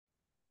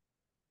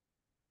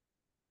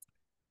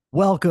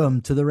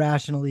Welcome to The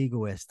Rational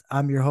Egoist.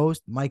 I'm your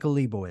host, Michael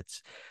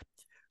Leibowitz.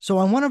 So,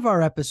 on one of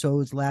our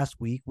episodes last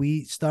week,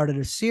 we started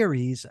a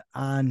series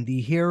on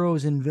the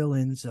heroes and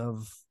villains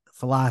of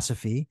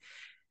philosophy.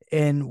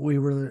 And we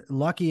were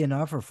lucky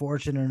enough or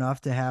fortunate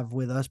enough to have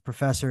with us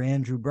Professor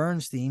Andrew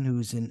Bernstein,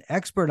 who's an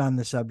expert on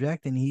the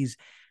subject. And he's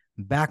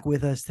back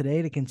with us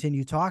today to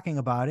continue talking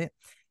about it.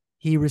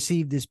 He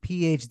received his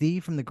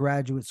PhD from the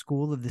Graduate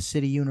School of the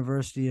City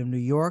University of New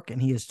York,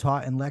 and he has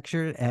taught and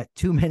lectured at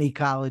too many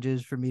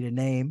colleges for me to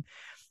name.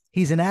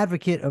 He's an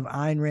advocate of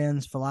Ayn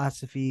Rand's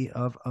philosophy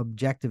of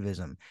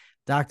objectivism.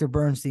 Dr.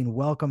 Bernstein,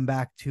 welcome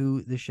back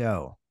to the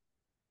show.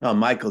 Oh,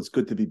 Michael, it's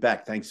good to be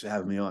back. Thanks for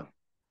having me on.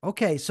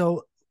 Okay,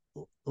 so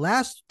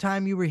last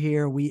time you were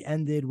here, we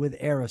ended with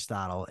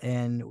Aristotle,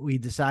 and we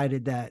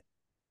decided that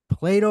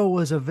Plato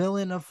was a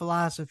villain of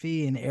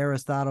philosophy and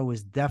Aristotle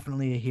was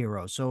definitely a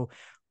hero. So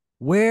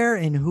where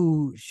and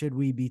who should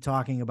we be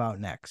talking about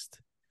next?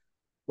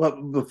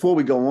 Well, before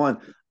we go on,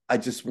 I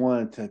just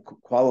wanted to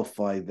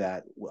qualify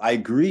that I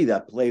agree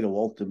that Plato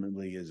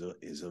ultimately is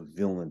a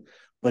villain,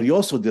 but he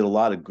also did a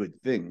lot of good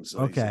things.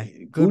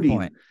 Okay, good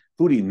point.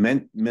 Including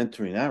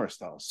mentoring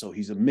Aristotle. So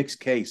he's a mixed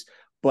case.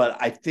 But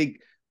I think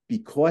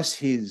because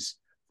his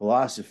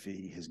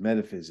philosophy, his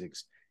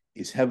metaphysics,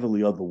 is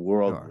heavily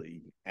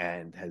otherworldly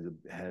and had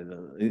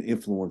an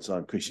influence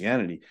on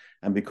Christianity,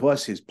 and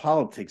because his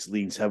politics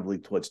leans heavily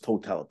towards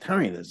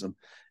totalitarianism,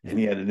 and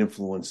he had an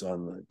influence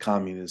on the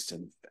communists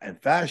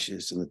and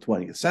fascists in the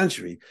 20th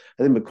century,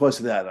 I think because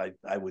of that,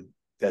 I would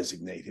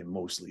designate him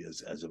mostly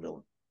as a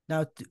villain.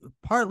 Now,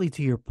 partly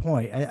to your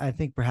point, I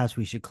think perhaps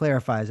we should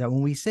clarify is that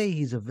when we say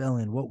he's a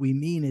villain, what we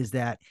mean is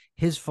that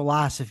his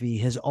philosophy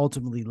has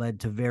ultimately led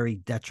to very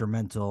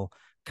detrimental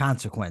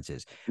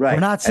consequences. Right. We're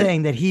not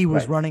saying that he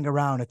was running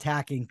around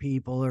attacking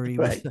people or he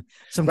was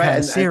some kind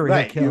of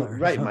serial killer.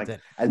 Right, Mike.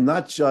 And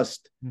not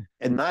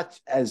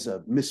as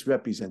a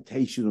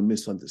misrepresentation or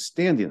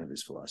misunderstanding of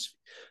his philosophy.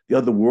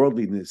 The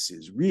otherworldliness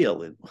is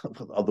real, and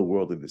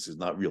otherworldliness is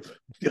not real.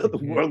 The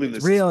otherworldliness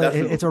it's real.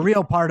 It's a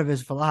real part of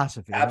his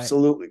philosophy.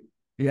 Absolutely. Right?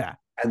 Yeah.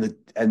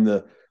 And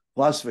the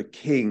philosopher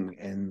king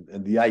and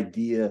the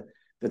idea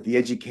that the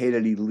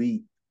educated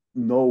elite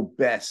know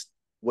best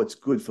what's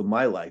good for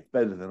my life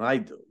better than I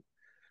do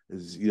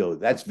is,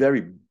 that's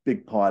very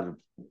big part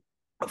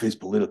of his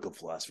political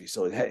philosophy.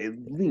 So it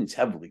leans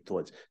heavily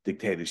towards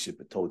dictatorship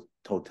and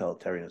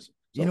totalitarianism.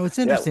 So, it's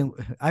interesting.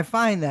 Yeah. I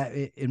find that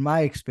in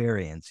my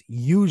experience,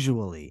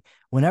 usually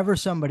whenever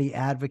somebody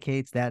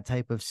advocates that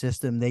type of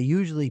system, they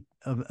usually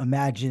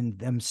imagine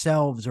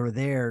themselves or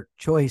their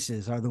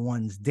choices are the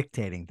ones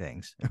dictating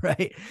things,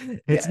 right?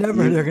 It's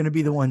never they're going to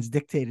be the ones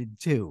dictated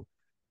to.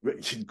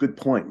 Good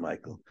point,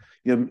 Michael.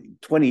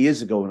 20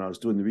 years ago when I was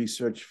doing the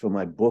research for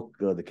my book,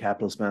 The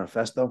Capitalist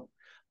Manifesto,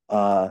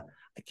 I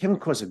came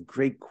across a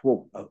great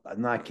quote.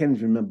 Now, I can't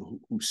even remember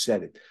who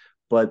said it,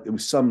 but it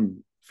was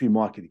some free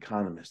market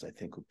economist, I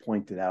think, who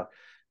pointed out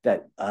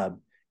that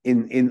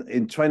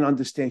in trying to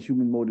understand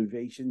human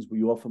motivations,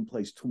 we often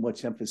place too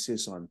much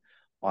emphasis on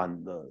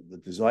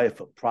the desire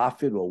for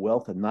profit or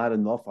wealth and not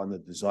enough on the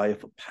desire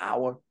for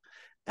power.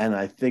 And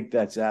I think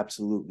that's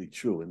absolutely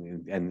true,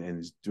 and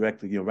is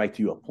directly, right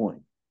to your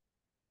point.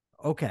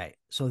 Okay,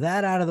 so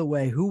that out of the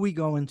way, who we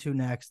going to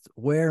next,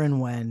 where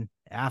and when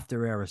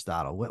after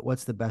Aristotle?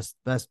 What's the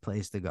best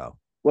place to go?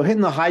 Well,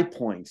 hitting the high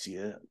points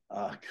here.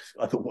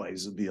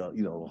 Otherwise, it'd be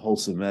a whole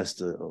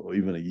semester or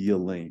even a year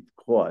length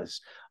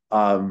course.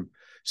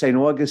 Saint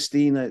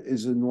Augustine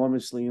is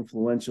enormously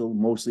influential,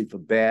 mostly for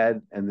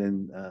bad, and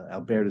then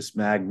Albertus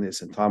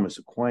Magnus and Thomas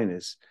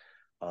Aquinas.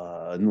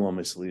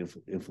 Enormously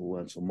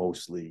influential,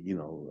 mostly,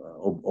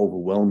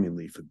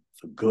 overwhelmingly for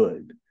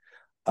good.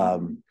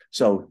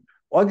 So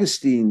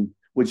Augustine,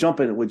 we're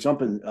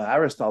jumping.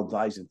 Aristotle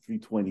dies in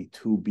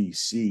 322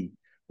 BC.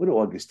 What are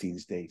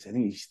Augustine's dates? I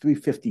think he's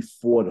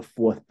 354 to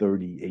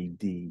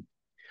 430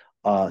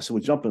 AD. So we're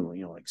jumping,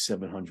 like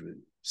 700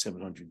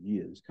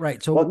 years.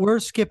 Right. So we're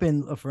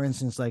skipping, for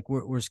instance, like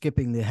we're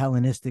skipping the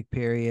Hellenistic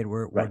period.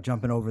 We're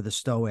jumping over the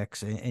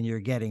Stoics, and you're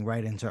getting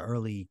right into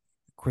early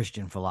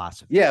Christian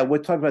philosophy. Yeah, we're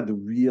talking about the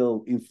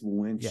real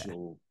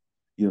influential,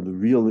 the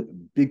real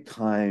big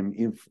time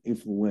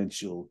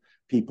influential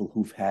people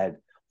who've had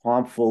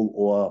harmful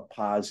or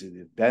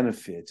positive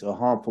benefits or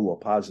harmful or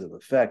positive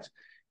effects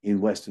in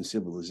Western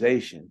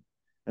civilization.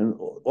 And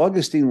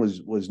Augustine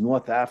was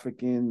North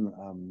African.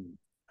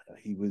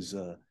 He was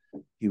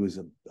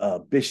a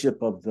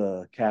bishop of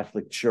the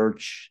Catholic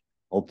Church.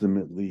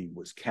 Ultimately,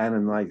 was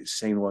canonized as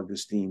Saint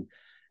Augustine,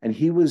 and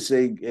he was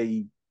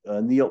a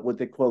what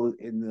they call it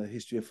in the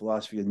history of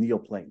philosophy, a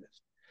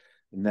Neoplatonist,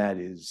 and that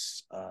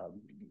is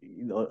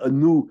a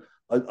new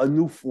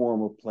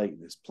form of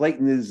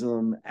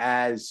Platonism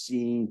as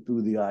seen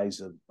through the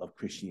eyes of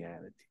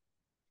Christianity.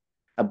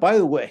 And by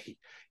the way,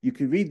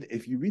 if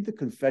you read the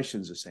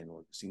Confessions of Saint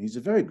Augustine, he's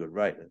a very good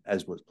writer,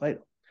 as was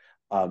Plato.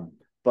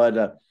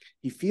 But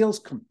he feels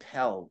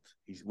compelled.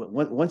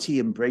 Once he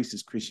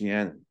embraces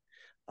Christianity,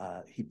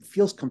 he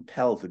feels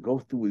compelled to go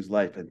through his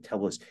life and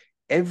tell us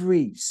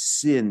every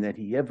sin that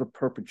he ever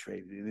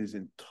perpetrated in his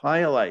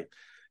entire life,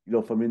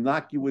 from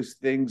innocuous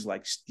things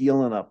like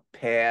stealing a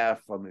pear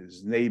from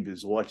his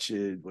neighbor's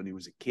orchard when he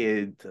was a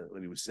kid, to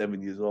when he was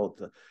 7 years old,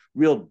 to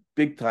real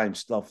big time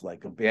stuff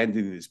like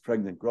abandoning his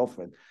pregnant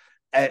girlfriend.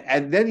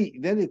 And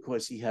then of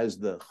course he has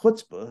the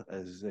chutzpah,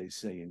 as they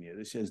say in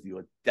Yiddish, has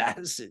the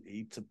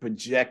audacity to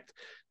project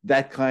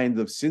that kind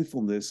of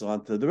sinfulness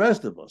onto the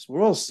rest of us.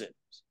 We're all sinners.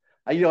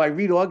 I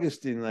read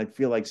Augustine and I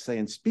feel like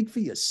saying, "Speak for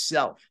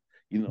yourself,"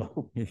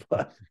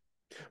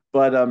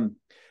 but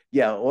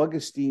yeah,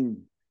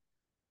 Augustine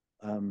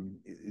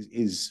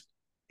is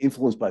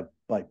influenced by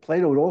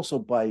Plato, and also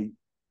by,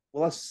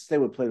 well, let's stay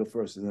with Plato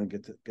first, and then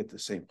get to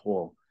Saint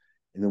Paul,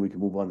 and then we can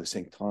move on to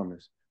Saint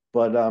Thomas.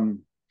 But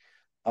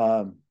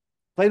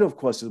Plato, of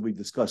course, as we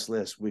discussed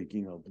last week,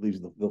 believes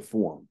in the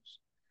forms,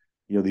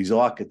 these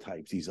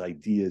archetypes, these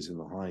ideas in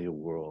the higher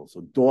world.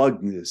 So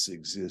dogness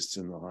exists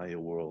in the higher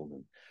world,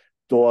 and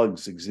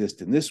dogs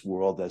exist in this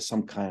world as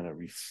some kind of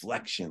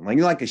reflection,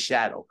 like a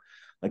shadow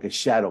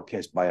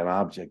cast by an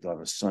object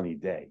on a sunny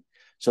day.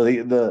 So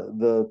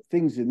the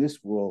things in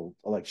this world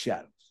are like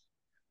shadows,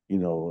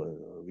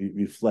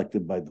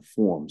 reflected by the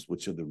forms,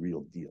 which are the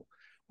real deal.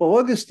 Well,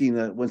 Augustine,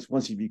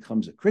 once he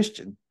becomes a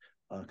Christian,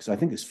 because I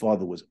think his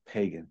father was a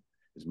pagan,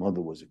 his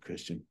mother was a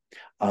Christian.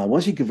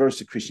 Once he converts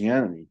to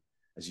Christianity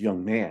as a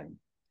young man,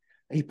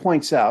 he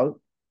points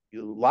out,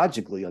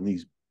 logically on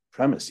these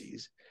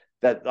premises,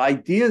 that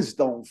ideas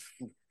don't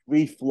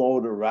free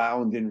float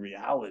around in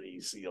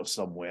realities,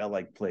 somewhere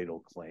like Plato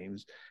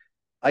claims.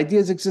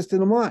 Ideas exist in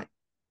the mind.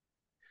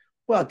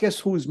 Well, guess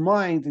whose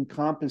mind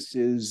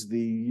encompasses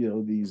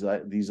these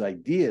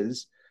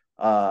ideas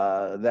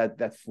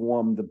that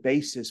form the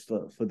basis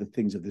for the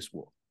things of this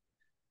world.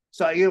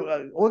 So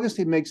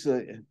Augustine makes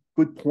a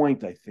good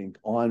point, I think,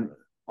 on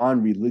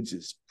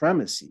religious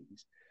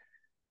premises.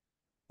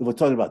 If we're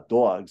talking about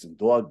dogs and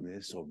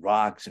dogness, or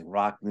rocks and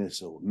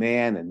rockness, or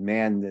man and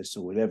manness,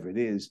 or whatever it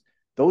is,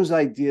 those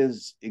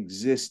ideas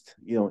exist,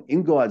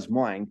 in God's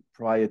mind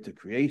prior to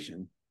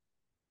creation,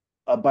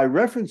 by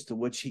reference to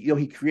which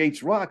he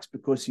creates rocks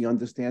because he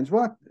understands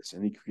rockness,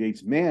 and he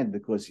creates man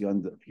because he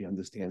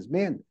understands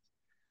manness.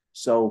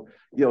 So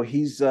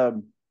he's a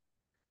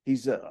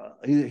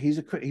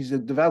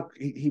devout.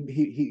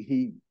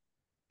 He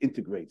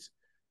integrates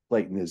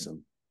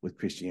Platonism with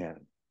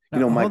Christianity.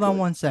 Now, hold on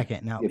one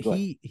second. Now,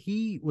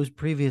 he was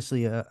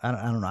previously I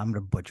don't know, I'm going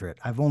to butcher it.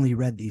 I've only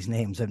read these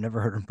names. I've never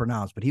heard them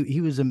pronounced, but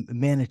he was a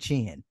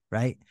Manichaean,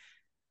 right?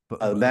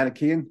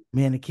 Manichaean?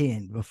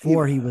 Manichaean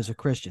before he was a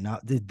Christian.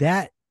 Now, did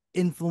that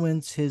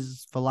influence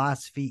his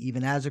philosophy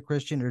even as a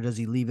Christian, or does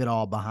he leave it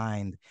all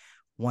behind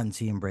once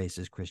he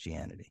embraces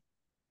Christianity?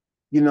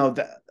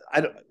 The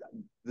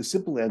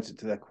simple answer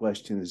to that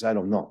question is I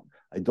don't know.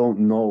 I don't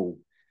know.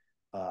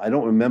 I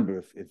don't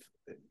remember if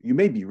you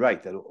may be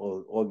right that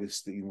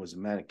Augustine was a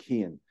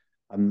Manichaean.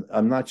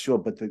 I'm not sure,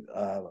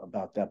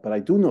 about that. But I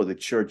do know the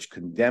Church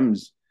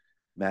condemns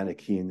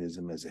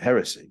Manichaeanism as a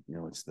heresy.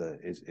 It's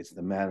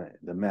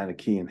the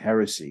Manichaean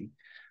heresy,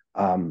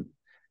 and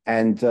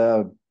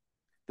the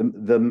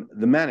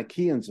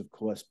Manichaeans, of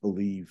course,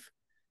 believe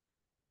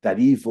that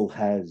evil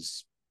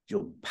has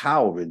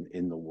power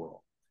in the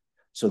world,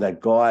 so that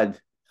God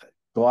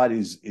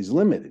is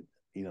limited.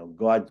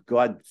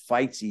 God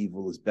fights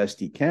evil as best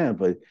he can,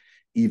 but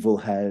evil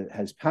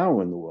has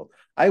power in the world.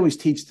 I always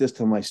teach this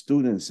to my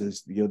students,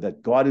 is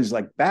that God is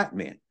like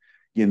Batman,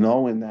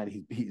 and that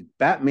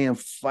Batman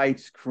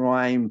fights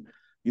crime,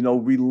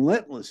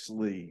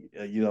 relentlessly,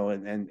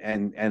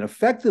 and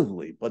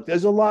effectively. But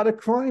there's a lot of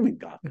crime in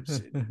Gotham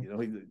City.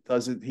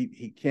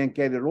 He can't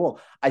get it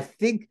all. I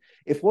think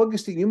if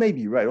Augustine, you may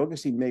be right.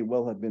 Augustine may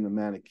well have been a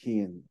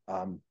Manichaean,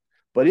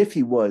 but if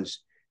he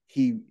was,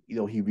 he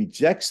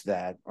rejects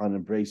that on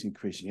embracing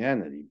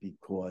Christianity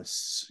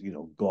because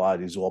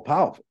God is all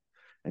powerful,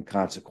 and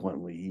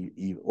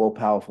consequently, all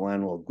powerful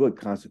and all good.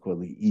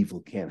 Consequently, evil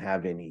can't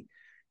have any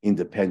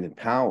independent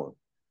power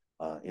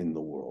in the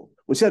world,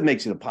 which that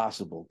makes it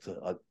impossible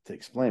to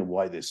explain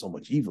why there's so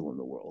much evil in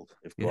the world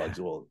if God's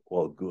all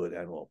good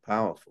and all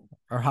powerful,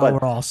 or how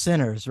we're all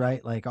sinners,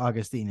 right? Like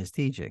Augustine is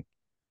teaching.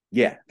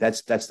 Yeah,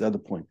 that's the other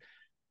point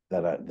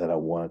that I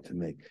wanted to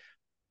make.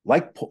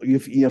 Like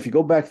if you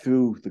go back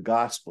through the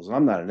Gospels, and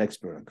I'm not an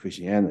expert on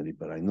Christianity,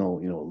 but I know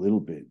a little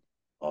bit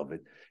of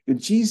it.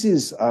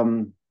 Jesus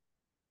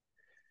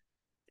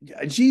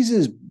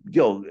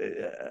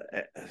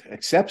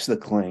accepts the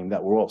claim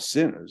that we're all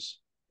sinners.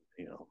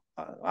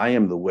 I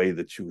am the way,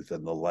 the truth,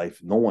 and the life.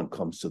 No one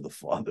comes to the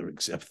Father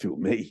except through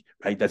me.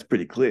 Right? That's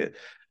pretty clear.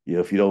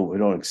 If we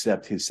don't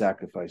accept his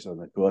sacrifice on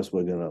the cross,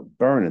 we're going to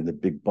burn in the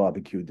big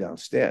barbecue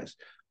downstairs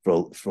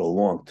for a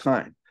long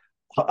time.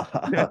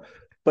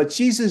 But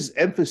Jesus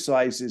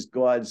emphasizes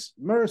God's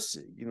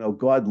mercy.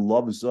 God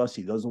loves us.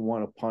 He doesn't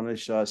want to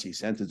punish us. He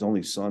sent his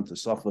only son to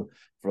suffer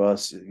for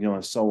us,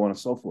 and so on and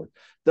so forth.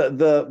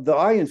 The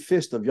iron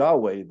fist of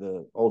Yahweh,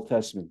 the Old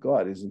Testament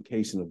God, is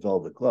encased in a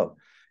velvet glove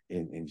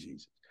in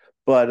Jesus.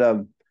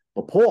 But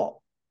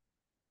Paul,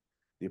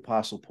 the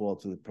Apostle Paul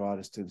to the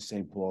Protestant,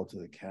 St. Paul to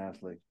the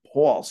Catholic,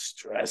 Paul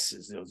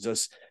stresses,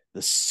 just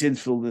the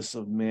sinfulness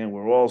of man.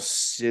 We're all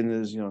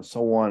sinners,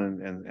 so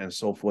on and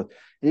so forth.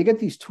 And you get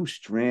these two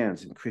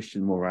strands in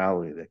Christian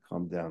morality that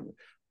come down.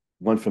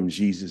 One from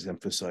Jesus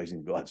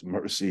emphasizing God's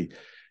mercy,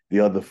 the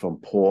other from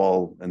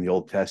Paul and the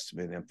Old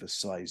Testament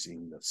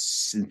emphasizing the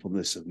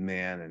sinfulness of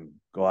man and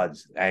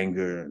God's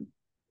anger and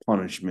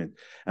punishment.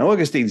 And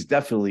Augustine's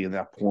definitely in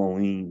that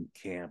Pauline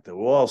camp. They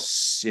were all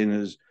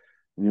sinners,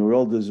 and you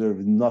all deserve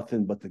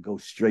nothing but to go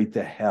straight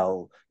to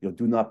hell.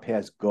 Do not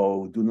pass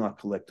go, do not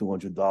collect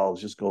 $200,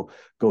 just go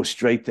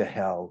straight to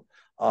hell.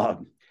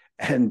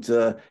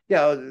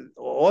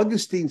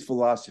 Augustine's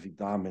philosophy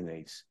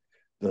dominates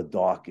the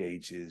Dark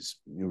Ages,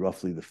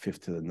 roughly the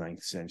 5th to the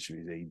 9th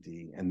centuries AD,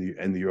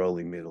 and the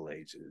early Middle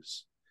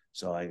Ages.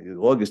 So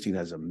Augustine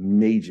has a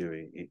major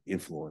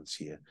influence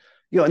here.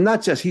 And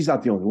not just, he's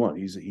not the only one.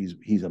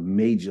 He's a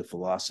major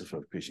philosopher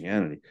of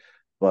Christianity,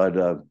 but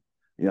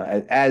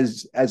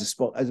as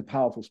a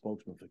powerful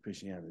spokesman for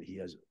Christianity, he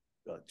has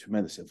a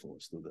tremendous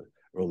influence through the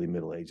early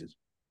Middle Ages.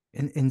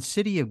 In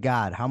City of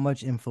God, how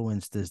much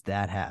influence does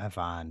that have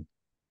on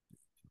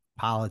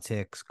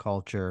politics,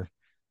 culture?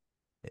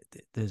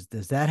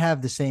 Does that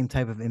have the same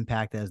type of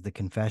impact as the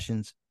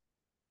Confessions?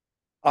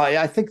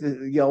 I think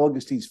that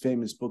Augustine's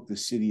famous book, The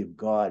City of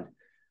God,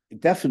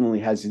 it definitely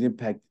has an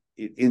impact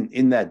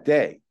in that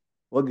day.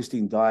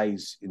 Augustine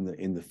dies in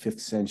the 5th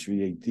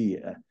century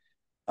AD.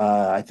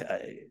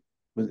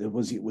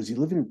 Was he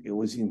living?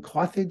 Was he in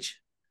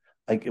Carthage?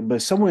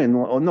 But somewhere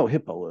in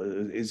Hippo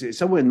is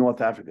somewhere in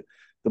North Africa.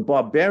 The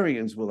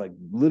barbarians were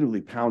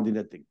literally pounding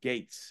at the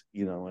gates,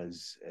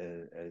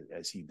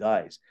 as he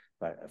dies.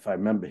 If I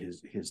remember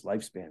his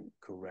lifespan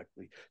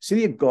correctly,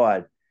 City of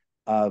God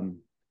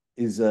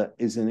is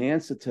an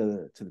answer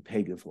to the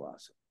pagan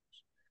philosophers.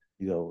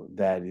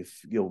 That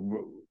if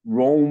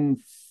Rome,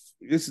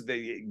 this is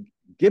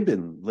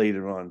Gibbon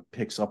later on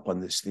picks up on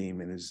this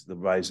theme in The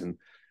Rise and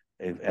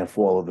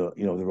Fall of the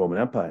Roman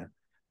Empire.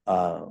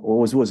 Or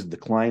was it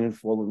Decline and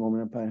Fall of the Roman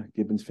Empire?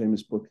 Gibbon's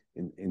famous book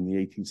in the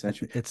 18th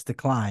century. It's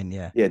Decline,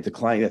 yeah. Yeah,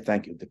 Decline. Yeah,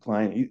 thank you.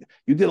 Decline.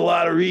 You did a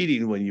lot of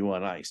reading when you were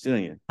on ice,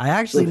 didn't you? I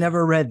actually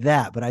never read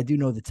that, but I do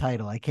know the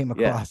title. I came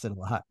across it a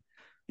lot.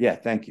 Yeah,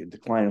 thank you.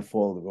 Decline and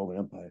Fall of the Roman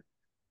Empire.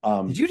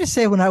 Did you just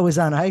say when I was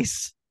on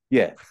ice?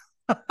 Yeah.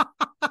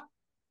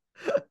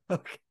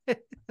 Okay,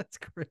 that's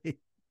great.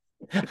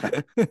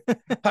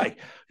 I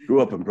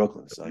grew up in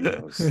Brooklyn, so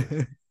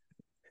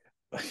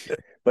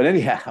but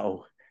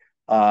anyhow,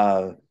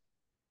 the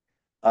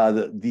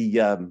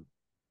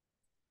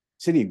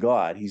City of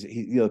God.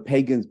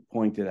 Pagans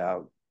pointed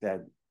out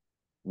that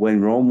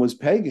when Rome was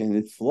pagan,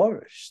 it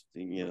flourished,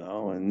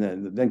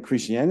 and then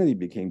Christianity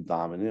became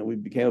dominant. We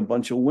became a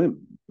bunch of wimps,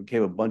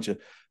 became a bunch of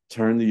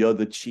turn the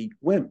other cheek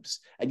wimps,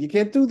 and you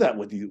can't do that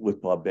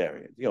with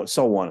barbarians,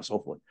 so on and so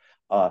forth.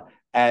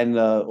 And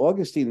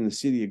Augustine in the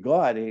City of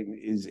God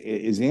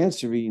is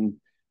answering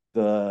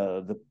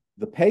the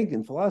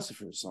pagan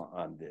philosophers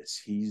on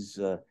this. He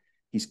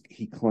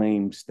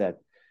claims that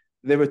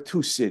there are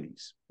two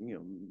cities,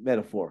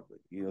 metaphorically.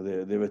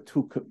 There are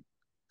two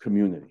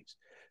communities.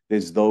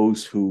 There's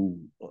those who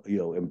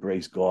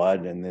embrace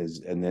God, and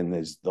then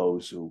there's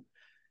those who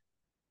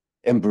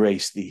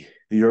embrace the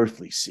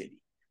earthly city.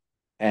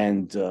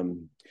 And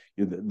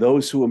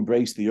those who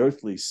embrace the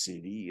earthly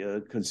city are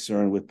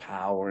concerned with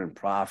power and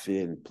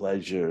profit and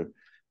pleasure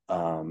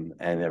and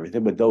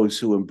everything. But those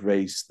who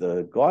embrace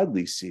the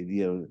godly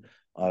city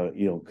are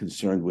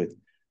concerned with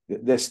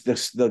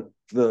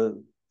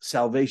the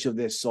salvation of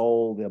their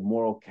soul, their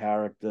moral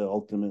character,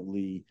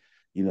 ultimately,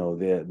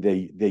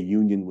 their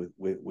union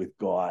with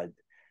God.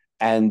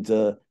 And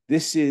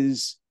this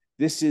is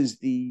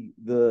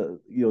the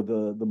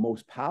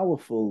most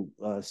powerful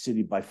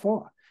city by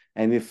far.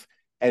 And if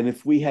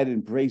we had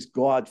embraced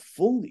God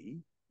fully,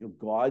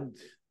 God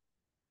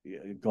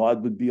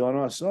would be on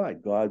our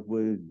side. God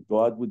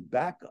would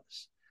back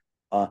us.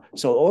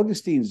 So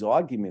Augustine's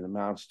argument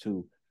amounts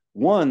to,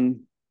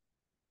 one,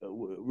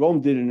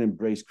 Rome didn't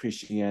embrace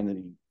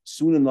Christianity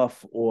soon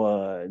enough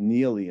or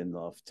nearly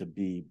enough to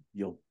be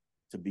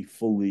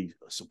fully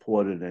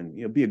supported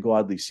and be a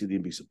godly city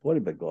and be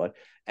supported by God.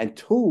 And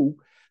two,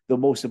 the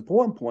most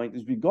important point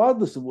is,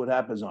 regardless of what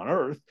happens on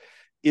earth,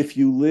 if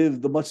you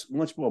live, the much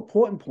more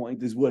important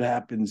point is what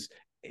happens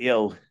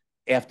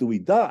after we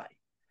die.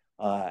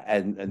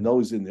 And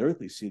those in the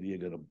earthly city are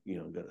gonna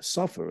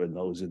suffer, and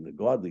those in the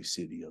godly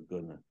city are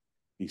gonna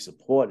be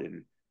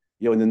supported.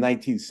 In the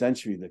 19th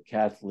century, the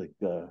Catholic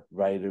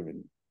writer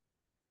and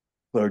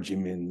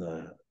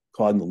clergyman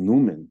Cardinal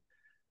Newman,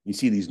 you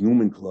see these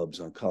Newman clubs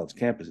on college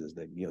campuses,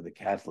 that the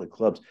Catholic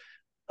clubs.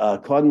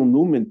 Cardinal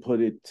Newman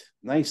put it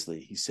nicely.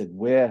 He said,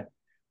 "Where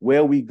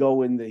we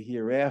go in the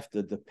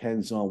hereafter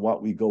depends on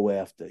what we go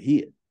after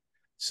here."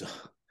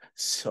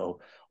 So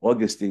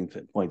Augustine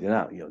pointed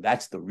out,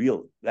 that's the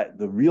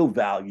real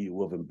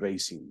value of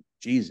embracing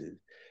Jesus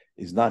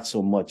is not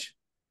so much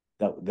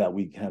that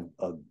we have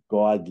a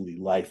godly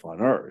life on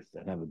earth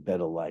and have a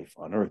better life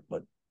on earth,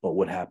 but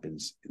what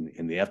happens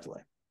in the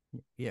afterlife.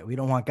 Yeah, we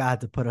don't want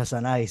God to put us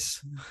on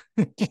ice.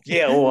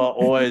 Yeah,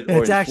 or It's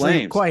in actually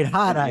flames. quite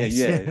hot Yeah, ice.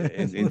 yeah,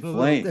 It's in a little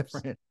flames.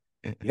 different.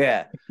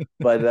 Yeah,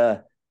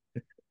 but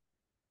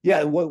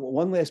yeah.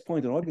 One last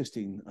point on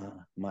Augustine,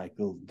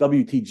 Michael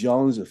W.T.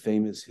 Jones, a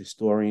famous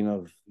historian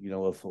of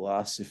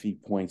philosophy,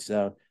 points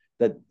out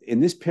that in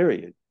this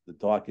period, the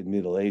Dark and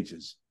Middle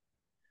Ages,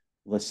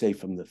 let's say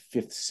from the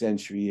 5th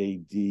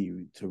century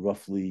AD to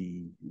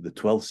roughly the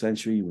 12th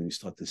century, when you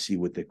start to see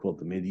what they call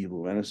the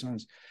medieval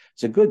Renaissance,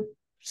 it's a good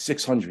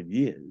 600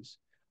 years.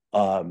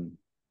 Um,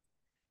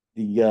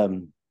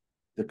 the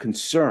the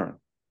concern,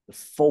 the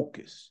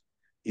focus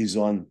is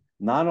on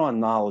not on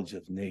knowledge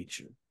of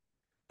nature,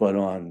 but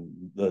on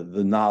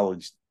the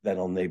knowledge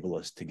that'll enable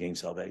us to gain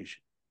salvation.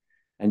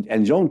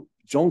 And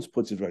Jones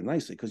puts it very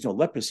nicely because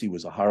leprosy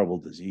was a horrible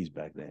disease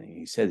back then.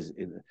 He says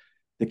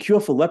the cure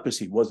for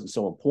leprosy wasn't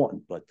so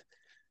important, but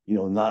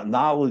not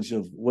knowledge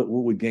of what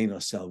would gain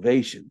us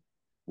salvation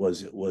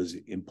was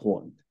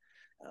important.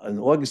 And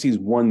Augustine's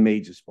one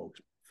major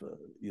spokesman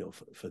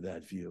for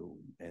that view,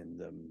 and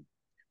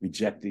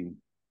rejecting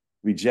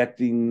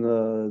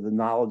the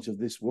knowledge of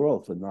this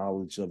world for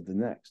knowledge of the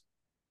next.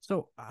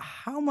 So,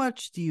 how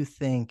much do you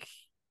think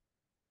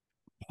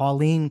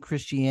Pauline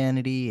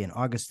Christianity and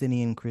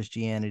Augustinian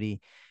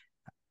Christianity,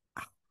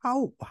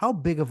 how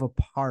big of a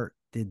part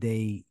did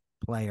they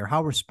play, or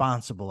how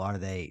responsible are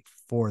they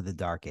for the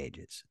Dark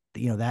Ages?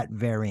 That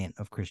variant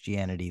of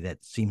Christianity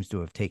that seems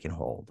to have taken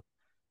hold.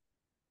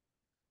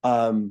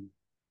 Um,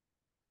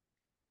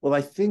 well,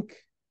 I think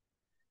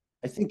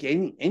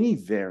any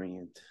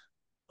variant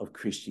of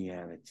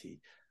Christianity,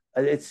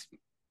 it's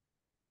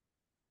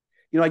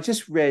I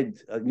just read,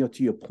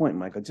 to your point,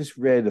 Mike. I just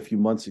read a few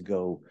months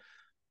ago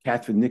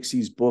Catherine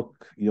Nixie's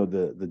book,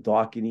 the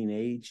Darkening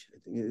Age, I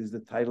think is the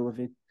title of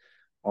it.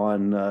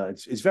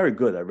 It's very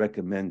good. I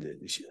recommend it.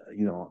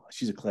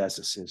 She's a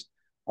classicist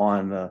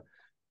on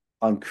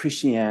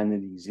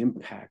Christianity's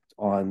impact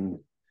on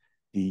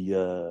the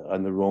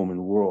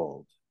Roman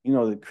world.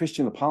 The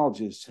Christian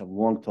apologists have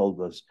long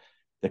told us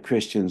that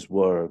Christians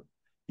were,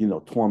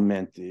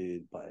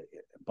 tormented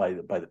by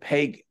the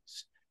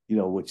pagans,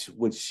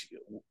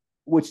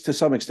 which to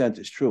some extent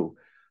is true.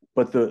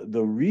 But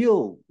the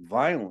real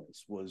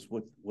violence was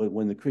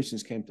when the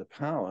Christians came to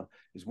power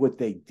is what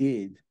they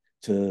did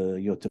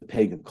to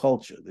pagan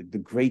culture, the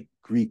great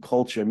Greek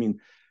culture. I mean,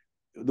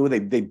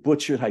 they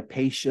butchered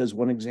Hypatia as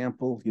one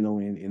example.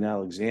 In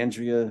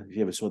Alexandria. If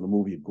you ever saw the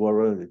movie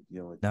Agora,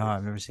 No,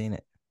 I've never seen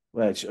it.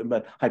 well,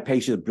 but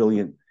Hypatia, a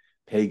brilliant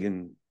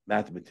pagan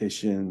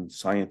mathematician,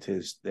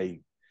 scientist,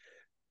 they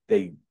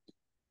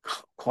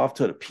carved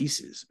her to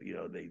pieces.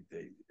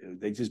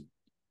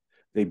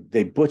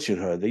 They butchered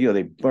her.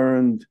 They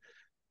burned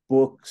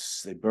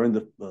books. They burned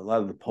a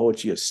lot of the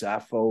poetry of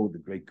Sappho, the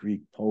great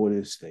Greek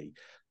poetess. They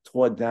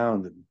tore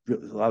down a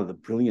lot of the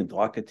brilliant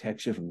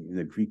architecture from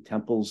the Greek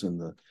temples and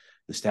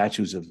the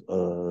statues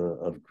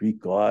of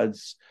Greek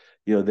gods.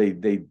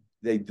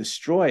 They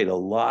destroyed a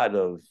lot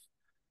of.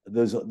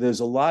 There's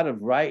a lot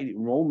of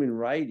Roman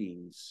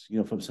writings,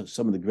 from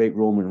some of the great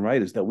Roman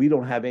writers that we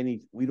don't have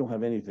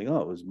anything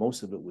of.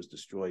 Most of it was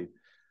destroyed.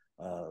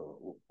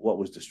 What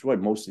was destroyed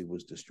mostly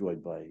was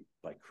destroyed by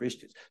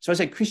Christians. So I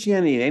say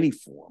Christianity in any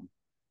form.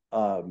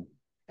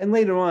 And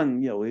later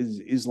on,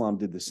 Islam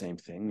did the same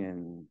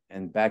thing.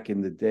 And back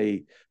in the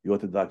day, the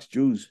Orthodox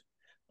Jews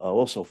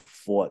also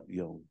fought,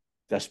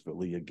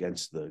 desperately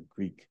against the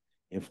Greek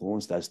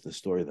influence. That's the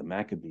story of the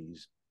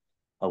Maccabees.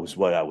 That was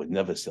why I would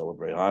never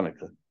celebrate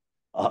Hanukkah.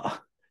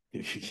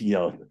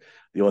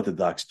 The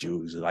Orthodox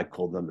Jews, and I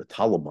called them the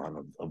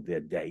Taliban of their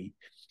day.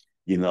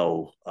 They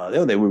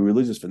were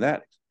religious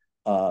fanatics.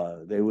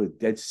 They were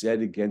dead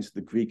set against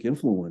the Greek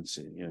influence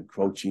and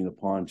encroaching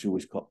upon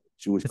Jewish It's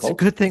culture. a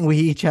good thing we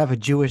each have a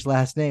Jewish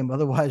last name.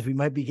 Otherwise, we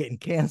might be getting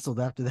canceled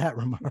after that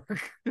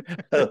remark.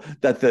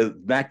 That the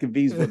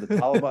Maccabees were the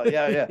Taliban.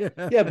 Yeah, yeah,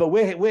 Yeah. yeah. But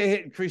we're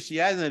hitting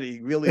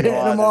Christianity really Hitting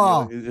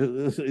hard, them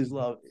and all.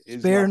 Islam.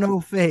 Spare no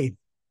faith.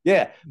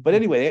 Yeah, but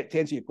anyway, to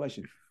answer your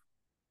question,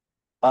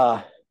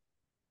 uh,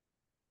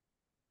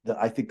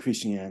 I think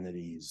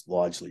Christianity is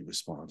largely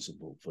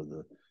responsible for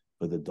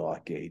the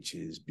Dark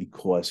Ages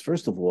because,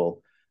 first of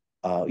all,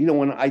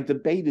 when I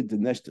debated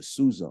Dinesh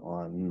D'Souza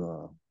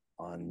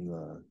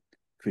on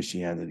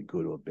Christianity,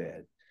 good or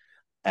bad,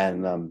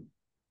 and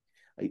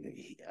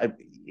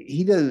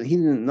he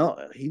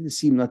didn't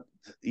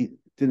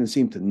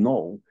seem to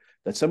know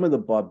that some of the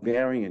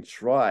barbarian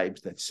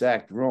tribes that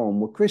sacked Rome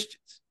were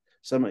Christians.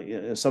 Some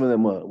of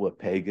them were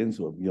pagans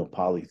or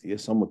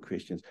polytheists. Some were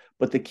Christians.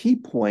 But the key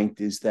point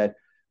is that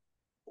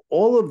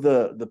all of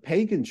the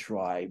pagan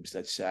tribes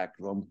that sacked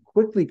Rome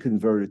quickly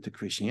converted to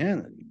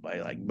Christianity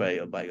by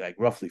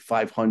roughly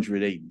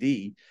 500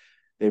 A.D.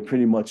 They're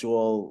pretty much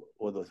all,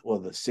 or the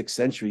 6th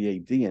century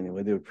A.D.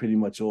 anyway. They were pretty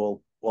much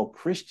all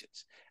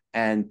Christians,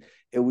 and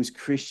it was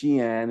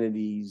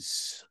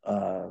Christianity's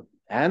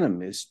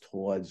animus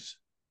towards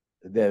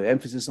their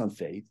emphasis on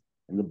faith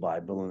in the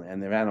Bible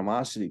and their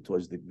animosity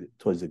towards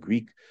the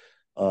Greek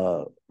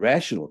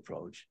rational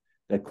approach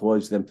that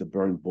caused them to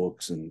burn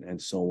books and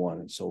so on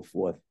and so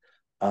forth.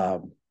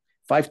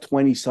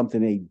 520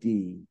 something AD.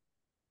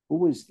 Who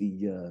was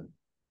the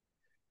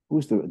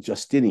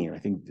Justinian? I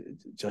think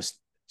just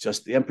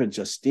the Emperor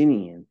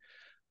Justinian,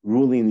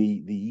 ruling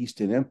the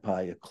Eastern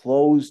Empire,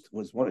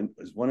 was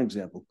one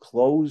example,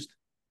 closed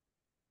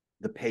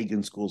the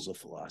pagan schools of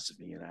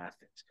philosophy in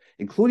Athens,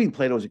 including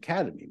Plato's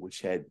Academy,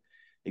 which had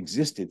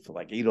existed for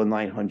like 800 or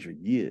 900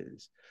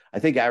 years. I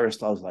think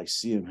Aristotle's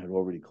Lyceum had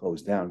already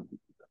closed down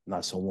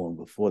not so long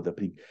before that.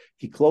 But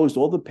he closed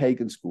all the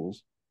pagan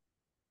schools,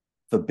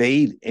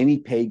 forbade any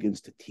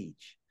pagans to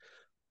teach,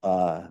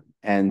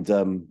 and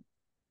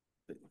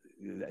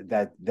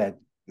that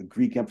the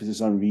Greek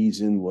emphasis on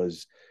reason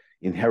was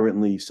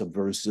inherently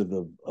subversive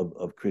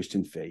of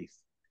Christian faith,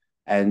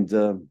 and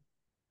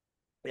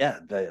yeah,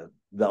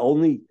 the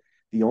only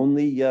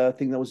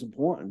thing that was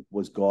important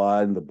was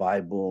God and the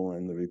Bible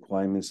and the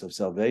requirements of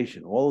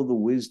salvation. All of the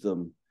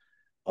wisdom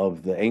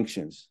of the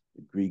ancients,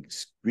 the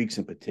Greeks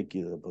in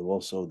particular, but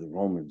also the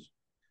Romans,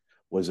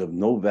 was of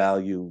no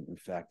value. In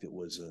fact, it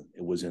was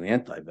an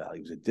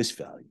anti-value, it was a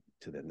disvalue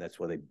to them. That's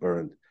why they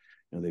burned.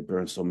 They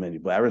burned so many.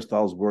 But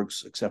Aristotle's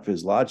works, except for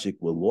his logic,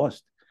 were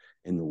lost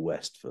in the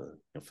West for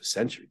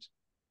centuries.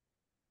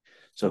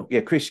 So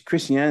yeah,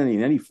 Christianity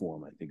in any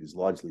form, I think, is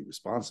largely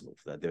responsible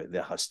for that.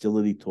 Their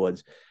hostility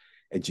towards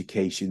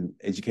education,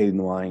 educating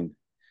the mind,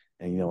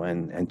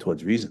 and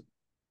towards reason.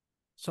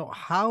 So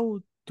how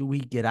do we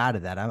get out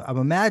of that? I'm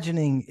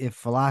imagining if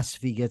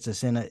philosophy gets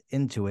us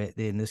into it,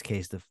 in this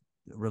case, the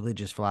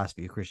religious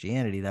philosophy of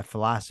Christianity, that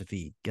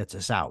philosophy gets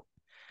us out.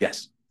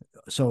 Yes.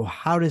 So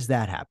how does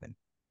that happen,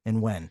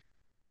 and when?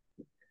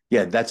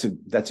 Yeah, that's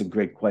a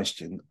great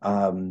question.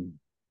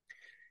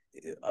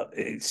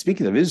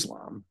 Speaking of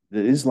Islam,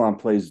 Islam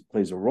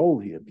plays a role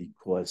here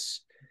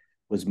because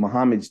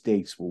Muhammad's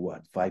dates were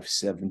what,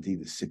 570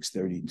 to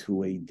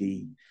 632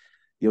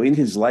 AD. In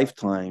his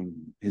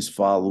lifetime, his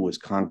followers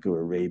conquer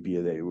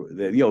Arabia.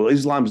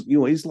 Islam's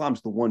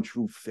the one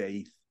true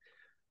faith.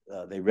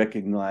 They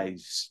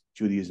recognize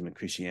Judaism and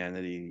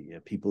Christianity,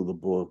 people of the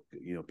book,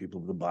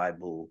 people of the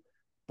Bible,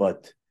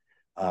 but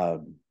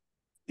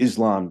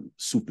Islam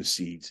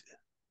supersedes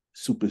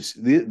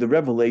the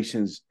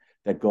revelations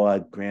that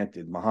God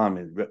granted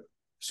Muhammad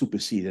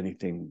supersede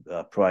anything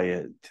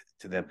prior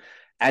to them.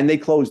 And they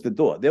closed the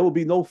door. There will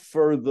be no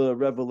further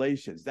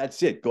revelations.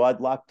 That's it. God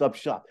locked up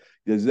shop.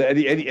 There's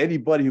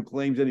anybody who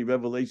claims any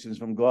revelations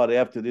from God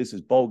after this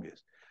is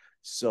bogus.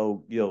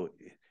 So,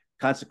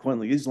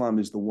 consequently, Islam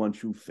is the one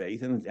true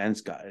faith, and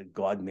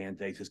God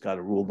mandates it's got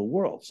to rule the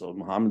world. So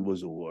Muhammad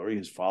was a warrior.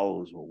 His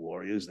followers were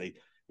warriors. They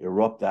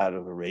erupt out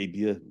of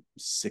Arabia,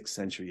 6th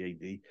century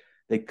AD.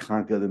 They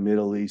conquer the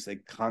Middle East. They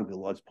conquer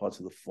large parts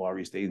of the Far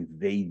East. They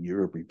invade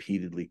Europe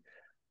repeatedly.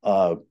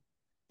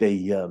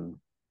 They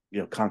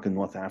conquer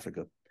North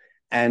Africa,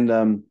 and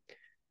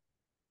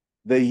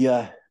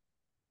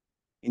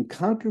in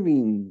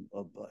conquering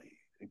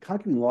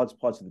large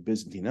parts of the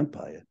Byzantine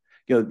Empire,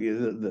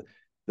 the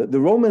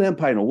Roman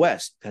Empire in the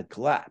West had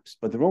collapsed,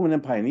 but the Roman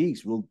Empire in the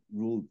East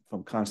ruled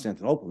from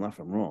Constantinople, not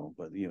from Rome,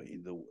 but the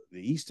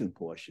eastern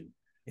portion.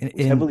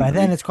 And by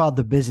then it's called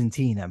the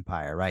Byzantine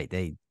Empire, right?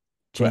 They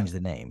changed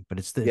Correct. the name, but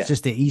it's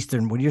just the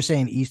Eastern. When you're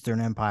saying Eastern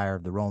Empire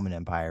of the Roman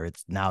Empire,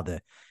 it's now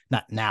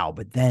not now,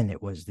 but then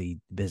it was the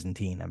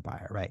Byzantine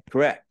Empire, right?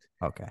 Correct.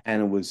 Okay.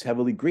 And it was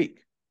heavily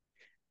Greek,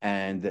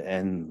 and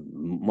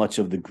much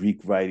of the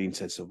Greek writings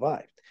had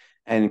survived.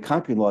 And in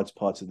conquering large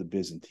parts of the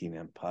Byzantine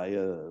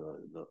Empire,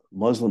 the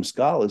Muslim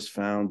scholars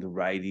found the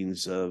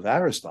writings of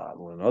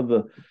Aristotle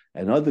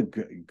and other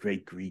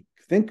great Greek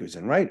thinkers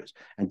and writers.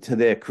 And to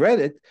their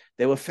credit,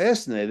 they were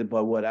fascinated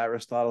by what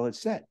Aristotle had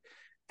said.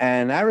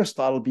 And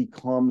Aristotle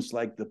becomes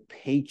like the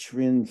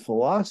patron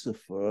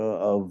philosopher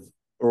of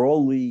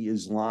early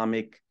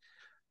Islamic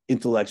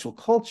intellectual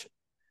culture.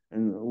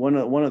 And one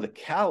of the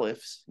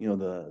caliphs,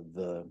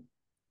 the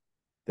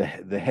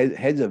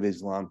heads of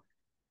Islam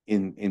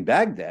in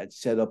Baghdad,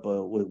 set up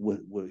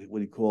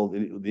what he called,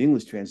 the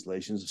English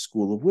translations, a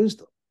school of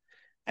wisdom,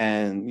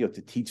 and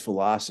to teach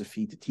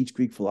philosophy, to teach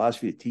Greek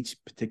philosophy, to teach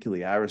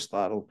particularly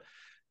Aristotle.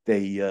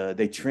 They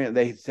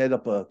set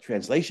up a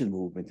translation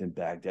movement in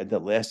Baghdad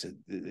that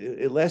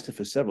lasted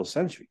for several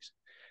centuries,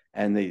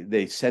 and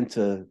they sent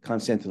to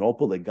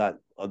Constantinople. They got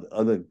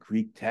other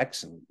Greek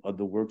texts and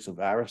other works of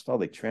Aristotle.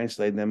 They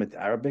translated them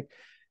into Arabic,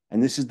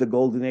 and this is the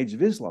golden age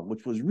of Islam,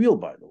 which was real,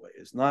 by the way.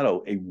 It's not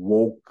a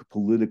woke,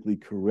 politically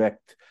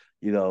correct,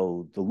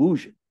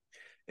 delusion.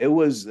 It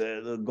was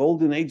the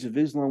golden age of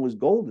Islam was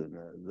golden.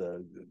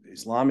 The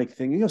Islamic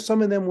thing,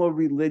 some of them were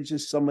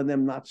religious, some of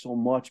them not so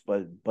much,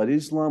 but the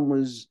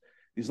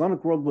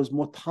Islamic world was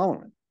more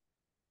tolerant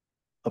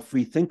of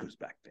free thinkers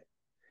back then,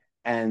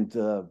 and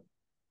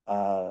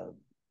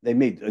they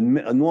made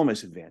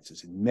enormous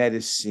advances in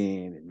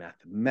medicine, in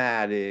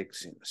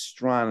mathematics, in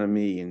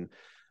astronomy, and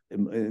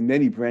in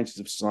many branches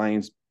of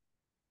science.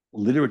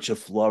 Literature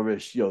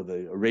flourished.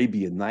 The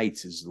Arabian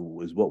Nights is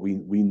what we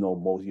know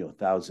most.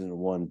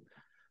 1001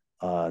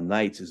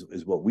 Nights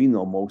is what we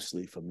know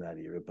mostly from that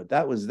era. But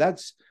that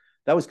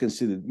was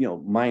considered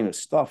minor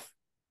stuff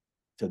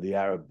to the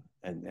Arab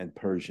and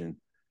Persian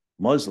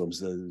Muslims.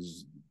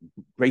 There's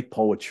great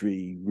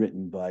poetry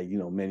written by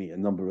a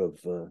number of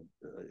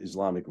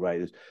Islamic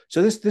writers.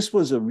 So this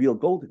was a real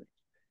golden age.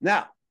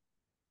 Now,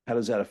 how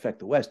does that affect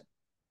the West?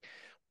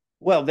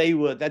 Well,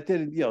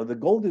 the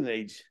golden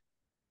age.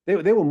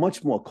 They were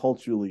much more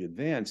culturally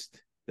advanced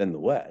than the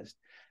West,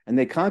 and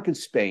they conquered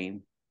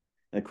Spain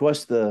and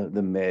across the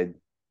Med,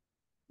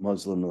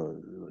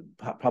 Muslim,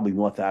 probably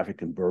North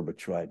African Berber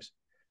tribes.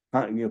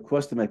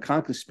 Across the Med,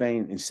 conquered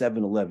Spain in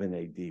 711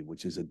 A.D.,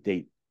 which is a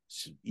date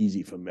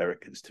easy for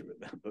Americans to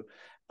remember.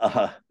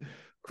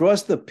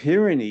 Crossed the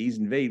Pyrenees,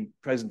 invaded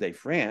present-day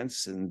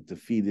France, and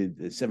defeated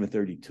in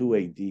 732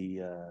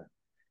 A.D.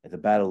 At the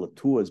Battle of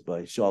Tours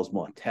by Charles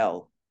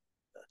Martel,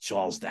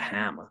 Charles the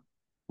Hammer,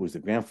 who was the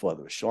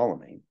grandfather of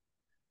Charlemagne.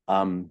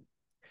 But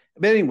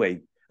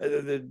anyway,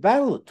 the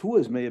Battle of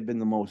Tours may have been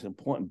the most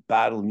important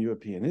battle in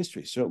European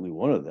history, certainly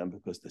one of them,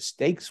 because the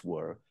stakes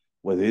were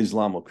whether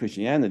Islam or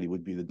Christianity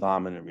would be the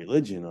dominant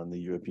religion on the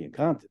European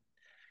continent.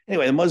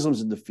 Anyway, the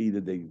Muslims are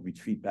defeated. They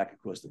retreat back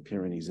across the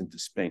Pyrenees into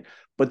Spain.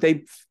 But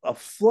they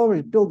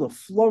build a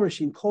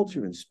flourishing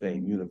culture in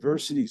Spain,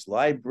 universities,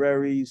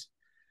 libraries.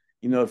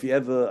 If you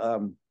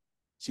ever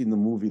seen the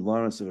movie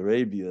Lawrence of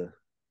Arabia,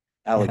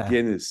 Alec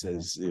Guinness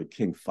says,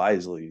 King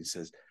Faisal, he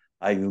says,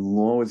 I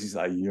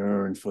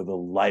yearn for the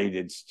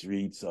lighted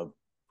streets of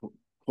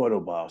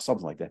Cordoba or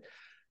something like that.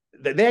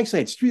 They actually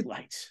had street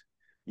lights.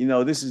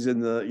 This is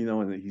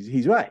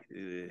he's right.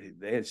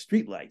 They had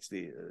street lights,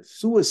 the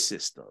sewer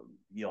system,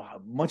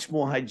 much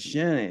more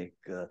hygienic,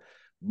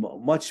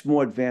 much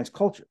more advanced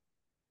culture.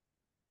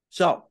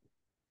 So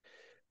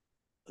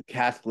the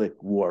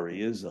Catholic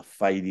warriors are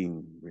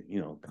fighting,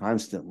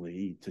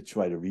 constantly to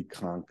try to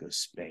reconquer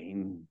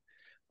Spain.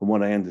 From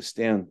what I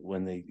understand,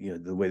 when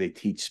the way they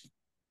teach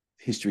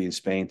history in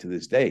Spain to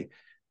this day,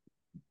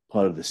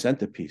 part of the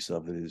centerpiece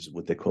of it is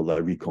what they call La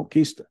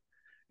Reconquista,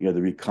 the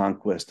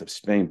reconquest of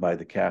Spain by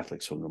the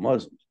Catholics from the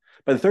Muslims.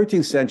 By the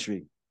 13th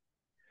century,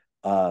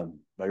 by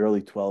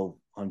early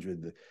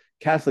 1200, the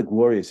Catholic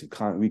warriors had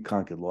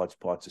reconquered large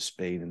parts of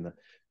Spain, and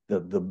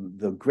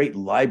the great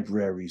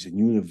libraries and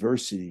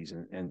universities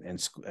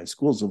and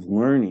schools of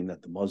learning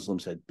that the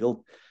Muslims had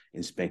built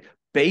in Spain,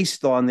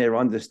 based on their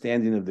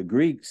understanding of the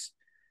Greeks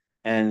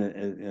and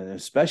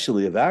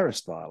especially of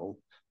Aristotle,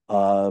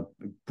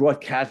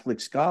 brought Catholic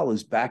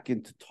scholars back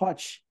into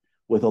touch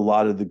with a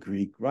lot of the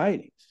Greek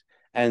writings.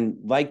 And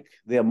like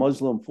their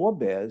Muslim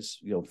forebears,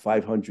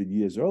 500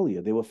 years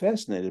earlier, they were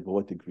fascinated by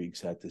what the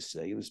Greeks had to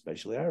say, and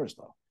especially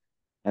Aristotle.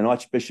 And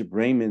Archbishop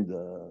Raymond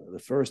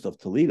I of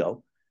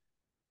Toledo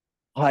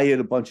hired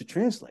a bunch of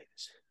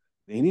translators.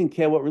 He didn't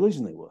care what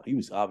religion they were. He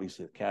was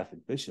obviously a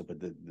Catholic bishop, but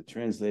the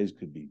translators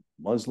could be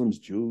Muslims,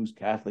 Jews,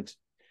 Catholics.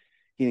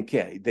 He didn't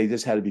care. They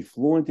just had to be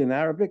fluent in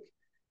Arabic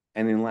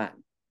and in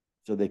Latin.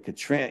 So they could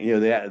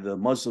the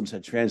Muslims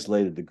had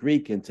translated the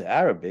Greek into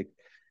Arabic,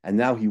 and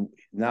now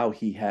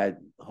he had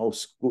a whole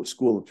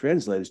school of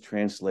translators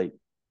translate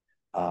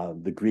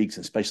the Greeks,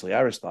 and especially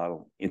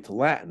Aristotle, into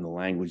Latin, the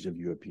language of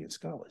European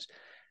scholars.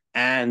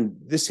 And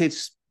this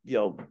hits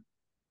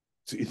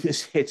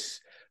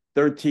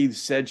 13th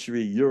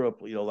century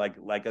Europe,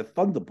 like a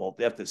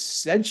thunderbolt after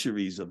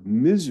centuries of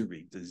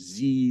misery,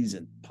 disease,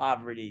 and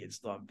poverty, and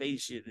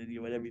starvation,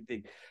 and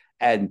everything.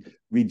 And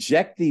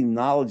rejecting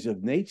knowledge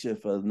of nature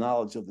for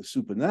knowledge of the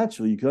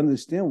supernatural, you can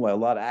understand why a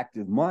lot of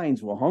active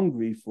minds were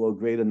hungry for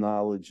greater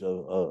knowledge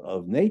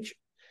of nature.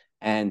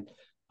 And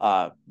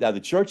now the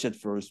church at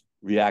first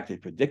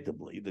reacted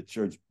predictably. The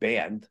church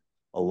banned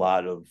a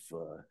lot of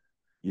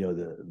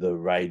the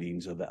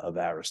writings of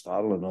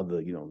Aristotle and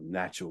other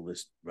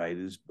naturalist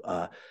writers,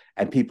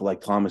 and people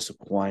like Thomas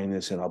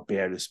Aquinas and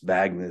Albertus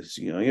Magnus.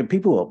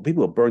 People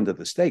were burned at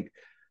the stake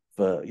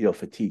for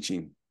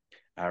teaching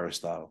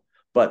Aristotle.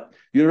 But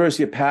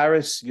University of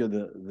Paris,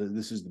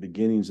 this is the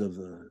beginnings of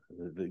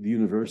the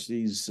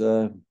universities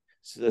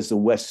as the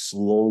West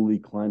slowly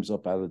climbs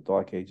up out of the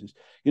Dark Ages.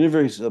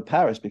 University of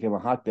Paris became a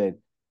hotbed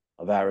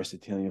of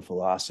Aristotelian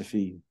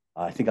philosophy.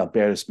 I think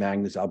Albertus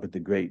Magnus, Albert the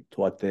Great,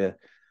 taught there.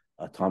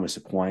 Thomas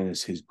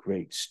Aquinas, his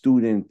great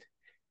student,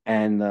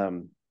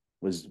 and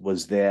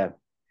was there.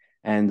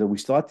 And we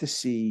start to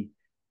see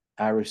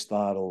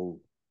Aristotle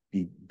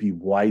be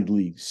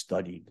widely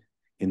studied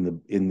in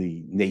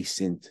the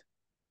nascent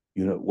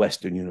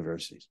Western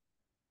universities.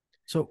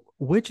 So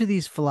which of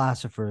these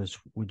philosophers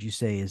would you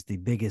say is the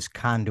biggest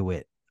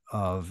conduit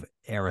of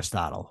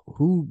Aristotle?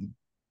 Who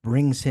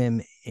brings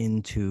him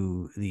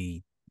into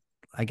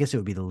I guess it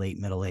would be the late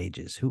Middle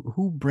Ages.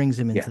 Who brings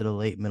him into the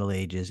late Middle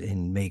Ages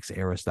and makes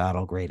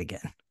Aristotle great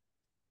again?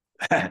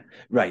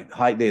 Right.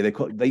 They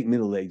call it late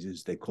Middle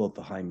Ages. They call it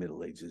the High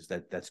Middle Ages.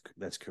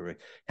 That's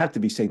correct. Have to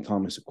be St.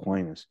 Thomas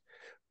Aquinas.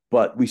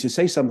 But we should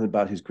say something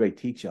about his great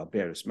teacher,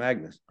 Albertus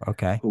Magnus,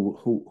 okay,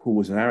 who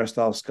was an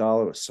Aristotle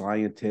scholar, a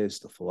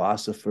scientist, a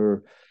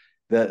philosopher.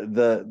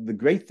 The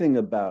great thing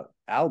about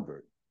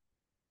Albert,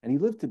 and he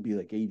lived to be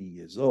like 80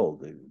 years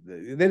old.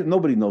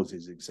 Nobody knows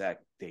his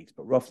exact dates,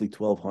 but roughly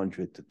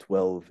 1200 to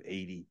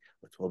 1280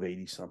 or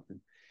 1280 something.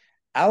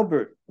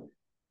 Albert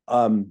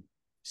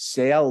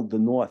sailed the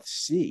North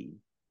Sea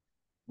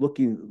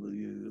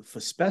looking for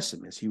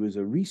specimens. He was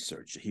a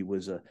researcher. He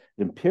was an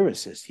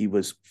empiricist. He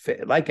was,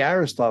 like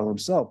Aristotle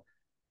himself,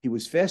 he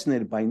was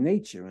fascinated by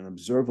nature and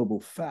observable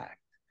fact.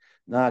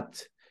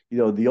 Not,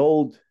 the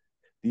old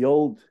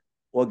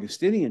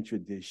Augustinian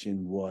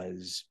tradition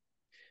was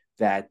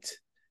that,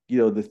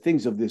 the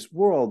things of this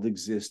world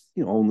exist,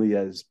 only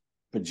as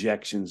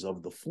projections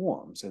of the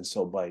forms. And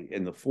so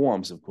and the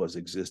forms, of course,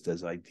 exist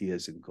as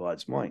ideas in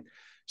God's mind.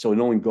 So in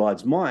knowing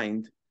God's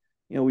mind,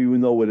 we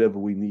would know whatever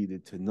we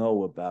needed to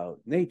know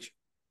about nature.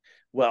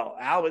 Well,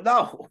 Albert,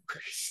 no,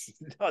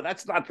 no,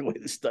 that's not the way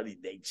to study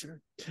nature.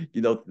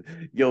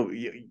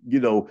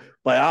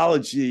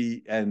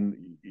 Biology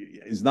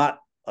is not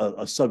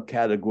a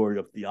subcategory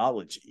of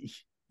theology,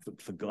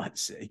 for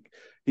God's sake.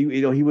 He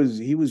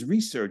was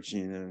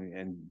researching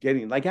and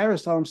getting, like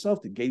Aristotle himself,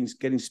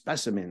 getting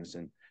specimens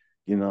and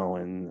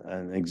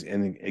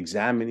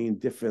examining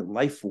different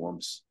life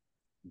forms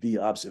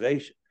via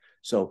observation.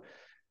 So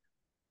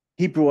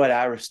he brought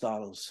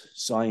Aristotle's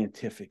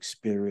scientific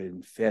spirit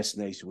and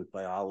fascination with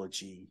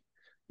biology.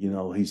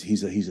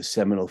 He's a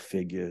seminal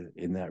figure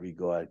in that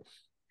regard.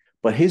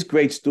 But his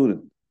great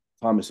student,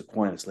 Thomas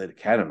Aquinas, later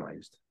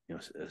canonized,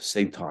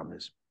 Saint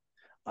Thomas,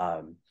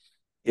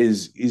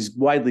 is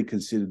widely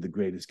considered the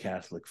greatest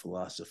Catholic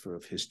philosopher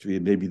of history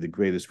and maybe the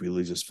greatest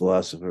religious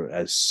philosopher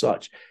as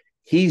such.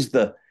 He's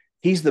the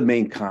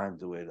main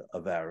conduit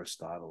of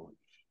Aristotle.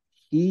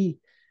 He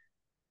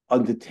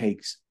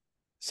undertakes,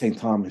 St.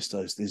 Thomas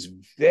does, this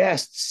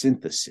vast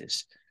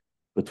synthesis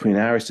between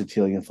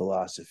Aristotelian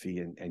philosophy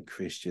and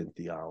Christian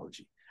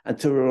theology. And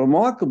to a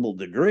remarkable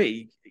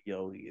degree,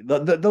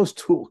 those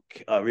two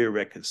are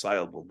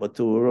irreconcilable, but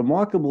to a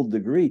remarkable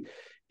degree,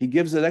 he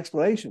gives an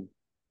explanation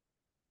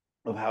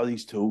of how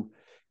these two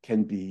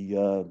can be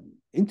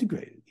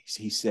integrated.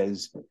 He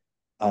says,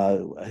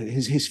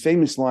 his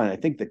famous line, I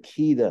think the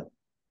key to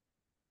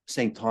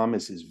St.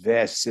 Thomas's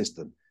vast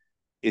system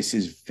is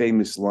his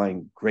famous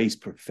line, grace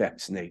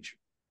perfects nature.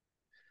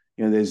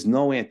 There's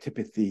no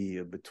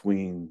antipathy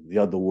between the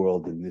other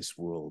world and this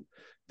world.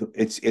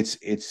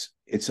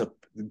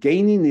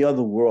 Gaining the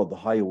other world, the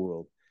higher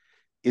world,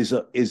 is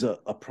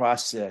a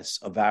process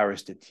of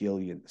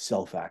Aristotelian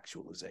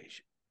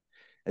self-actualization.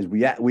 As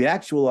we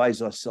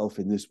actualize ourselves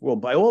in this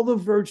world by all the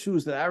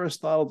virtues that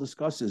Aristotle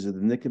discusses in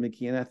the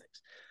Nicomachean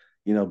Ethics,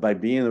 by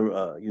being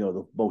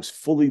the most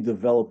fully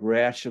developed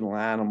rational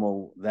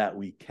animal that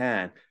we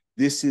can.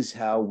 This is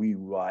how we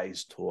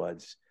rise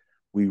towards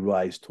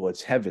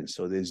heaven.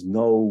 So there's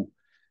no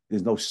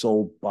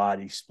soul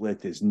body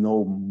split. There's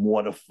no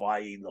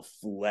mortifying the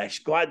flesh.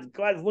 God's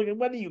looking,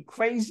 what are you,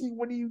 crazy?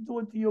 What are you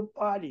doing to your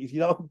bodies?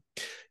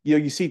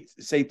 You see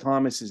St.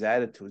 Thomas's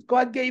attitude.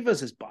 God gave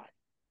us his body.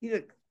 He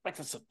expects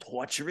us to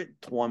torture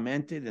it,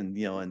 torment it, and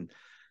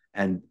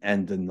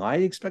deny it.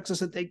 He expects us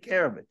to take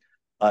care of it,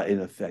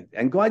 in effect.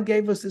 And God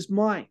gave us this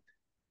mind.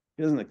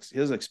 He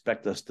doesn't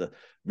expect us to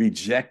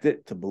reject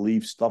it, to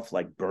believe stuff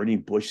like burning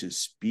bushes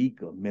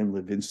speak or men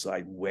live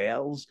inside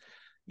whales.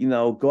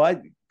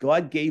 God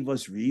gave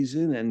us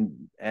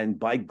reason, and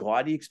by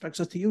God, he expects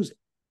us to use it.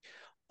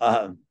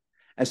 And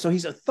so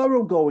he's a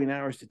thoroughgoing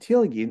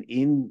Aristotelian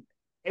in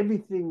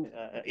everything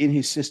in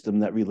his system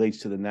that relates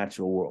to the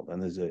natural world.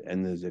 And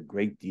there's a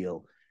great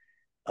deal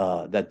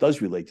that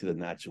does relate to the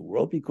natural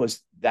world,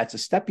 because that's a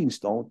stepping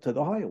stone to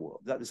the higher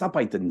world. It's not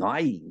by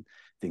denying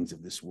things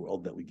of this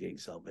world that we gain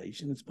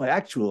salvation. It's by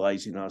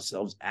actualizing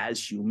ourselves as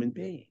human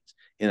beings.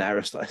 In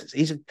Aristotle,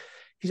 he's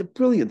a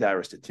brilliant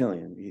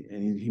Aristotelian,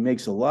 and he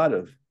makes a lot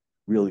of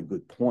really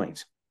good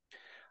points.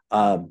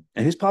 And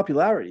his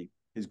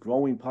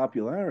growing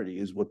popularity,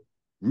 is what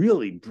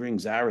really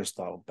brings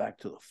Aristotle back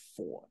to the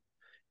fore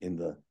in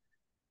the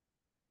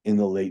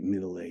late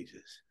Middle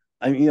Ages.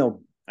 I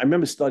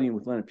remember studying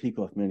with Leonard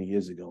Peikoff many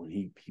years ago, and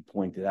he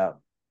pointed out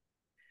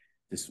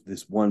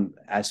this one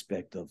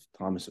aspect of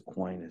Thomas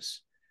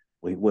Aquinas,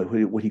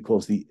 what he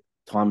calls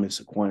Thomas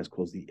Aquinas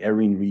calls the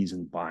erring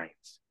reason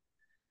binds.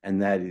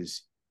 And that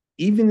is,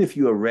 even if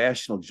your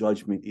rational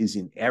judgment is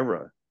in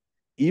error,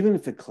 even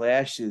if it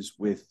clashes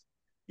with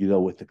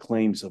the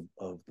claims of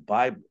the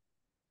Bible,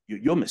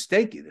 you're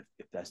mistaken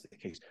if that's the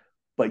case.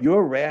 But you're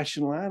a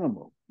rational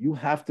animal. You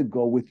have to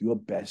go with your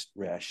best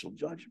rational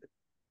judgment.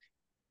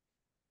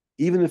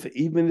 Even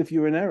if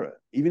you're in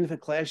error, even if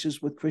it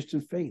clashes with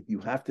Christian faith,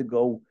 you have to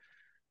go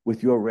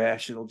with your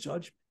rational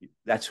judgment.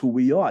 That's who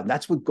we are.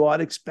 That's what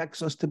God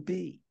expects us to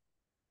be.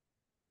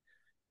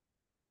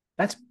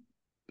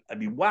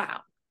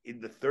 Wow.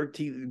 In the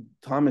 13th,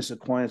 Thomas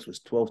Aquinas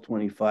was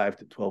 1225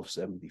 to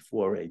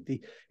 1274 AD.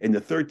 In the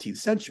 13th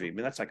century,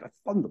 that's like a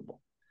thunderbolt.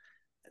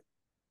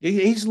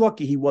 He's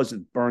lucky he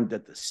wasn't burned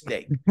at the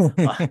stake.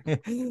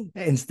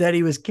 Instead,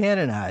 he was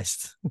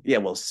canonized. Yeah,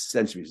 well,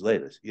 centuries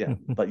later. Yeah,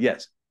 but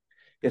yes.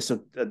 Yeah,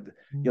 so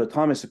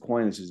Thomas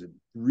Aquinas is a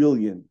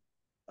brilliant,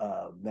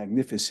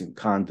 magnificent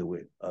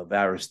conduit of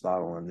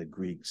Aristotle and the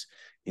Greeks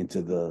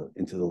into the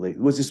late.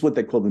 Was this what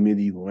they call the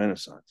medieval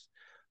Renaissance?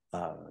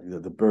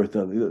 The birth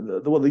of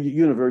the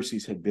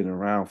universities had been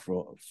around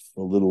for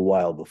a little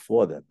while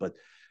before that, but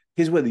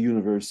here's where the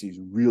universities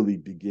really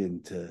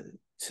begin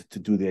to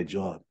do their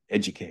job,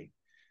 educate,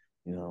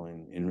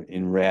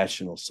 in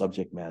rational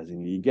subject matters.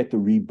 And you get the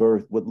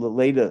rebirth with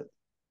later,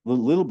 a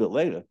little bit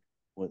later,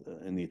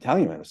 in the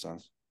Italian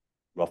Renaissance,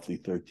 roughly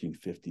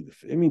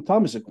 1350.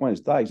 Thomas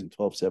Aquinas dies in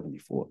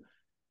 1274.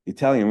 The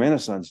Italian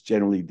Renaissance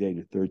generally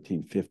dated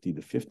 1350 to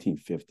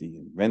 1550.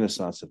 And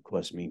Renaissance, of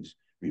course, means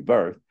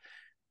rebirth.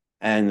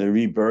 And the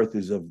rebirth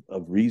is of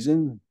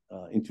reason,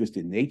 interest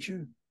in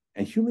nature,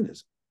 and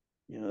humanism.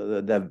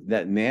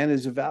 That man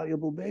is a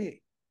valuable being.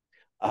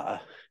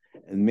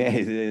 And man,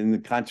 in the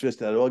contrast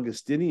to that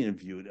Augustinian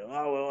view,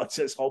 it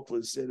says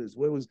hopeless sinners.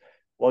 What was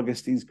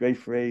Augustine's great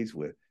phrase?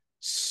 We're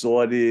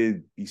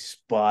sordid,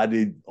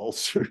 bespotted,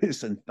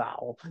 ulcerous, and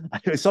foul.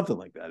 Something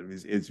like that.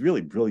 It's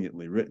really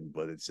brilliantly written,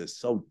 but it's just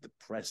so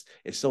depressed.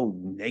 It's so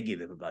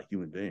negative about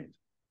human beings.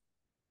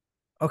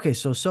 Okay,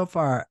 so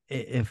far,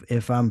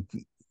 if I'm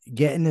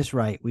getting this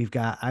right, we've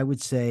got, I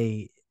would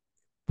say,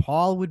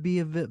 Paul would be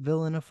a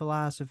villain of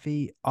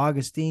philosophy.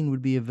 Augustine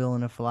would be a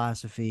villain of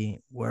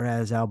philosophy,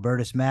 whereas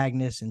Albertus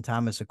Magnus and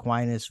Thomas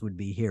Aquinas would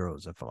be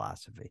heroes of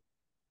philosophy.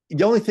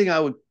 The only thing I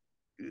would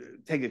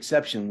take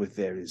exception with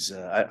there is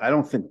I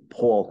don't think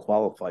Paul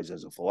qualifies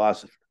as a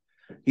philosopher.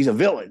 He's a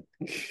villain.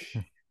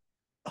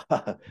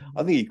 I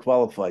think he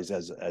qualifies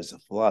as a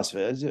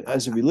philosopher,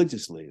 as a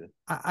religious leader.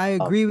 I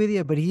agree with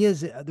you, but he is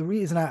the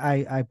reason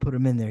I put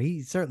him in there.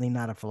 He's certainly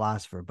not a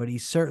philosopher, but he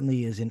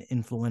certainly is an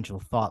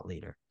influential thought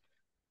leader.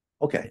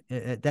 Okay,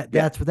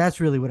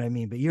 that's really what I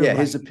mean. But you're right,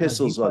 his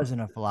epistles he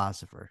wasn't a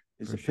philosopher.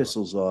 His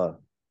epistles are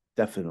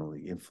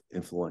definitely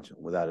influential,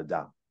 without a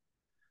doubt.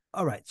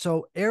 All right,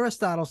 so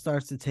Aristotle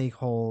starts to take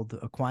hold.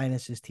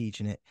 Aquinas is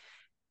teaching it.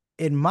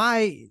 In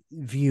my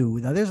view,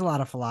 now there's a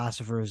lot of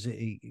philosophers,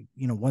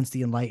 once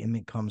the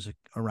Enlightenment comes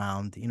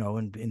around,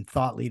 and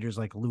thought leaders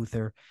like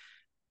Luther.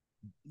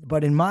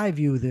 But in my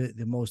view,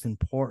 the most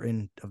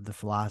important of the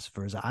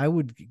philosophers, I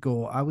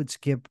would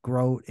skip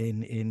Grote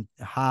in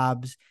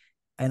Hobbes.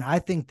 And I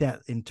think that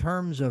in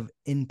terms of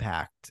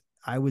impact,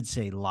 I would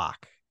say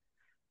Locke.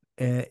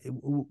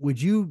 Would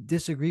you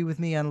disagree with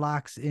me on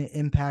Locke's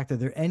impact? Are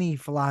there any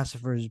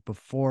philosophers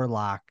before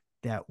Locke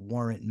that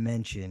warrant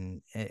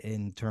mention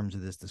in terms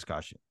of this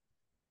discussion?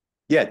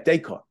 Yeah,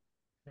 Descartes.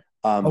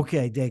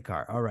 Okay,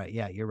 Descartes. All right.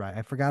 Yeah, you're right.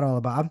 I forgot all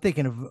about. I'm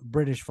thinking of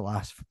British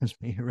philosophers.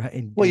 You're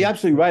right. Well, you're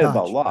absolutely right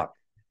about Locke.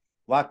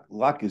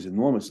 Locke is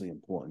enormously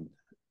important,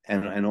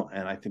 and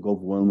I think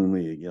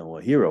overwhelmingly,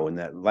 a hero in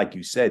that, like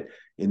you said,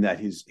 in that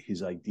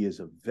his ideas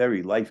are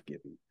very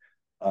life-giving,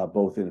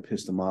 both in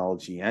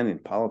epistemology and in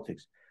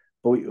politics.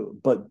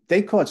 But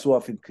Descartes is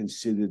often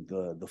considered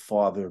the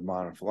father of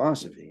modern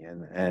philosophy,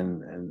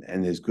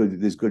 and there's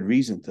good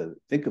reason to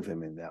think of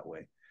him in that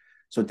way.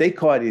 So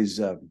Descartes is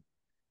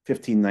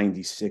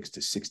 1596 to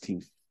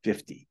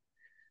 1650.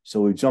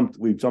 So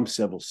we've jumped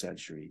several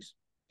centuries.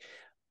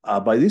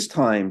 By this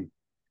time,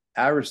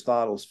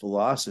 Aristotle's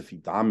philosophy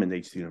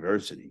dominates the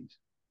universities,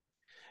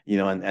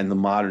 and the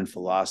modern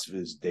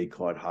philosophers,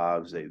 Descartes,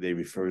 Hobbes, they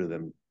refer to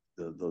them,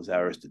 those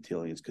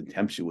Aristotelians,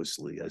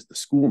 contemptuously as the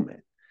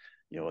schoolmen,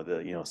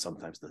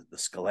 sometimes the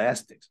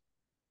scholastics.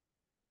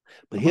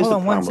 But here's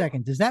hold on 1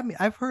 second. Does that mean,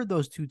 I've heard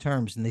those two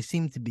terms and they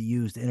seem to be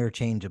used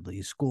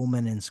interchangeably,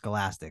 schoolmen and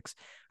scholastics.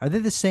 Are they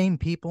the same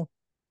people?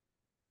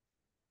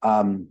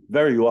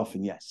 Very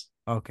often, yes.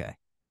 Okay.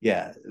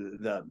 Yeah.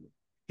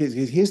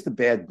 Here's the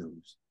bad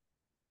news.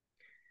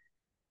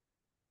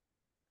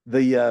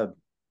 The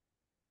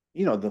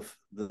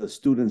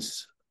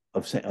students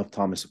of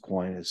Thomas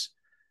Aquinas,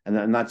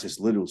 and not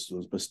just literal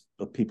students,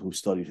 but people who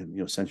studied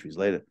him, centuries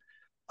later,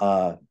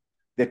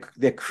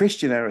 they're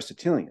Christian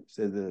Aristotelians.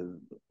 They're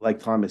like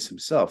Thomas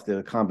himself. They're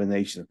a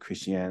combination of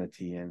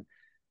Christianity and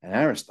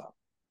Aristotle.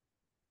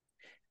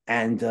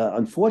 And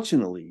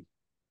unfortunately,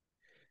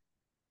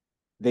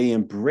 they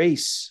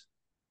embrace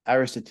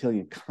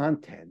Aristotelian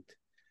content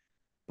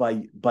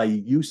by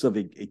use of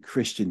a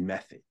Christian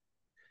method.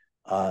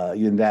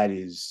 And that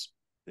is,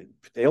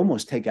 they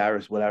almost take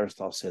what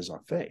Aristotle says on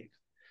faith.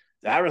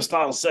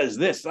 Aristotle says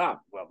this, well,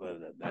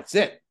 that's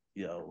it.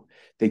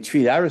 They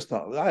treat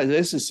Aristotle,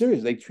 this is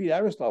serious. They treat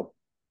Aristotle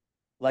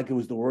like it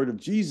was the word of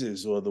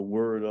Jesus or the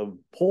word of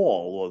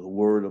Paul or the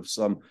word of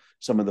some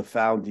of the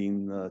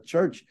founding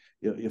church,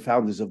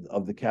 founders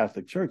of the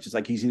Catholic Church. It's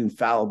like he's an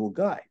infallible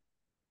guy.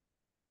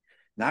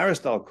 Now,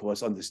 Aristotle, of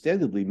course,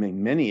 understandably made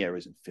many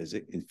errors in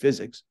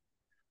physics.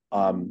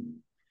 But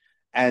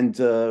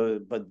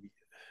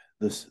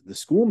the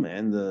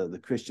schoolmen, the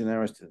Christian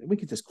Aristotelians, we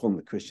could just call them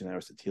the Christian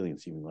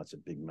Aristotelians, even though that's a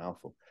big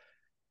mouthful.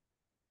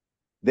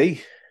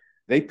 They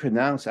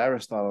pronounce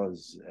Aristotle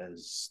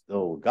as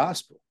though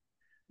gospel,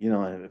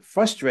 and it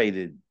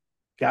frustrated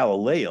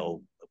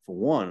Galileo, for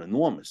one,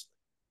 enormously.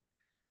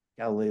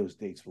 Galileo's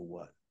dates were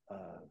what?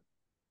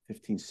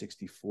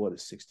 1564 to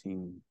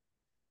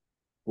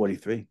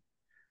 1643,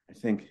 I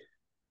think.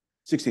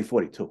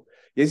 1642.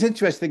 It's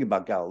interesting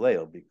about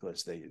Galileo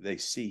because they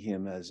see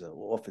him as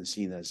often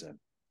seen as a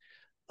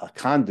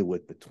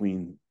conduit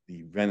between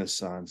the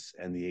Renaissance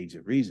and the Age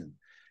of Reason,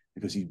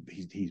 because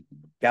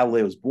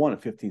Galileo was born in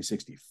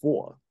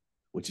 1564,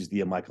 which is the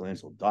year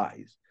Michelangelo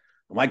dies.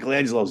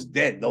 Michelangelo's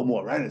dead, no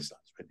more Renaissance.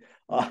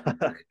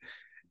 Right?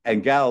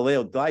 And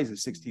Galileo dies in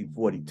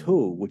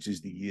 1642, which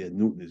is the year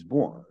Newton is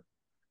born.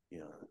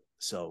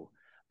 So,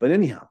 but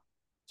anyhow,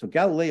 so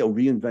Galileo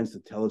reinvents the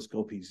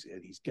telescope. He's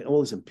getting all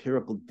this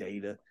empirical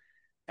data,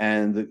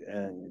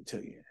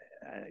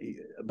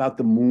 about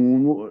the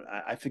moon.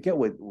 I forget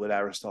what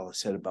Aristotle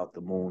said about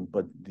the moon,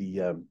 but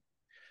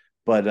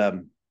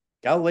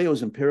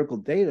Galileo's empirical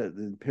data,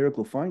 the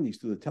empirical findings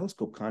through the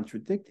telescope,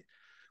 contradicted.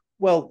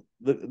 Well,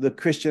 the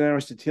Christian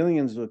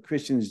Aristotelians or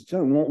Christians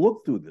won't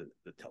look through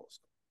the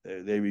telescope.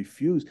 They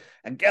refuse,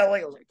 and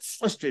Galileo's like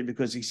frustrated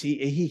because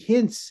he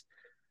hints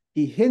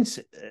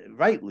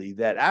rightly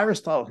that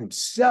Aristotle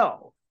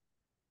himself,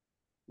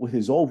 with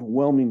his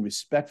overwhelming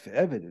respect for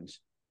evidence,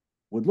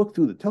 would look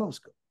through the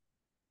telescope.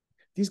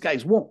 These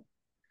guys won't,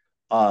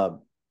 for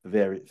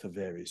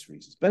various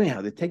reasons. But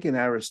anyhow, they're taking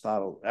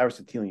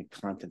Aristotelian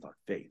content on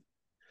faith.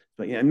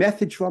 But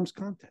method trumps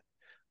content.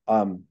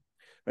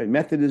 Right?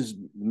 Method is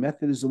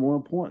the more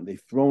important.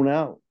 They've thrown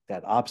out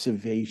that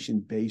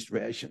observation-based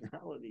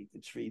rationality to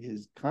treat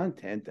his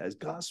content as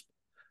gospel.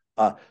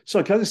 So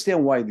I can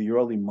understand why the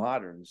early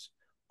moderns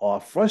are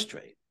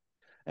frustrated,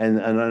 and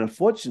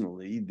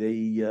unfortunately,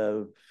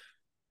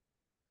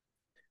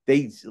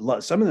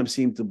 some of them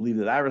seem to believe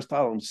that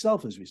Aristotle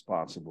himself is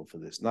responsible for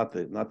this, not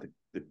the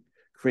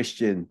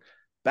Christian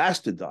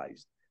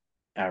bastardized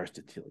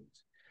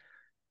Aristotelians.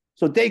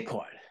 So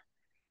Descartes,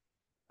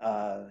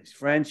 he's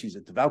French. He's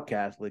a devout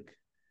Catholic.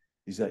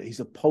 He's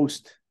a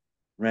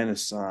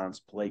post-Renaissance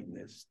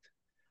Platonist.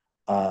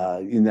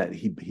 In that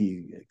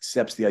he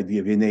accepts the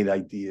idea of innate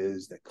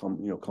ideas that come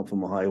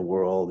from a higher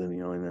world and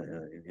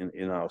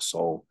in our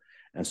soul.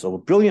 And so a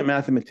brilliant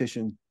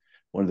mathematician,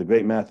 one of the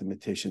great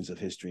mathematicians of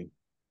history,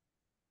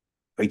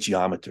 great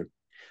geometer,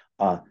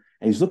 and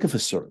he's looking for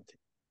certainty.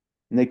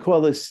 And they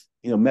call this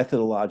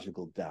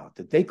methodological doubt.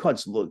 That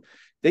Descartes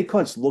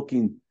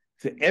looking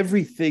for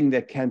everything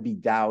that can be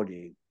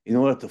doubted in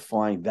order to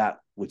find that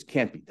which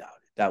can't be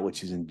doubted, that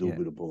which is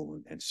indubitable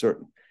and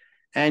certain.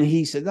 And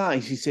he said,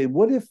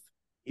 what if,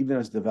 even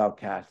as devout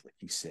Catholic,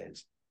 he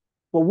says,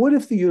 well, what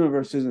if the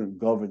universe isn't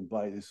governed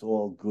by this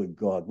all good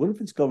God? What if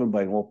it's governed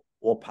by an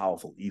all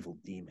powerful evil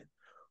demon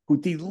who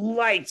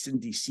delights in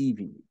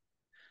deceiving me?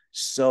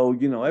 So,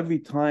 every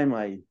time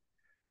I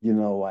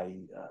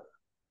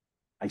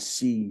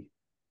see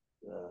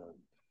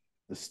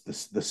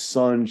the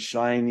sun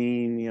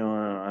shining,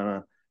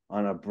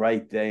 on a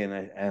bright day,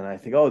 and I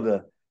think,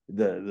 oh,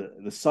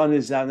 the sun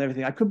is out and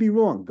everything. I could be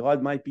wrong.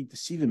 God might be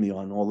deceiving me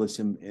on all this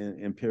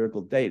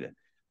empirical data,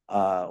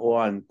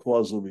 or on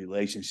causal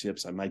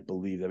relationships. I might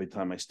believe every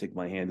time I stick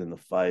my hand in the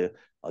fire,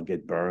 I'll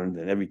get burned,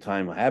 and every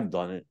time I have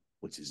done it,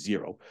 which is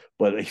zero,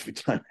 but every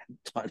time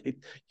I've done it,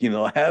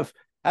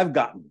 I've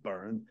gotten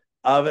burned.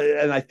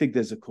 And I think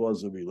there's a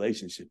causal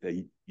relationship there,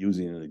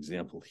 using an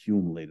example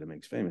Hume later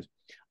makes famous.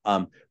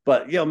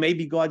 But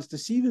maybe God's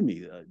deceiving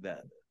me on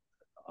that.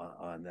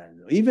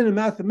 Even in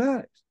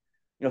mathematics,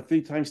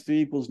 3 times 3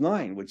 equals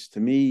 9, which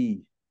to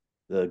me,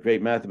 the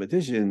great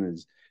mathematician,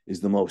 is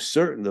the most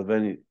certain of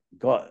any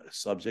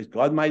subject.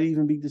 God might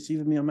even be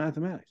deceiving me on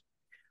mathematics.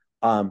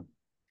 And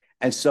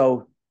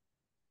so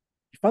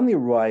he finally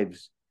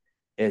arrives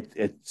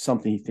at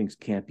something he thinks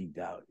can't be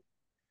doubted.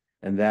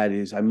 And that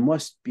is, I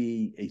must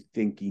be a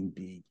thinking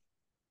being,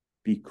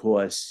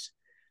 because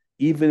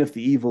even if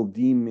the evil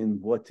demon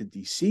were to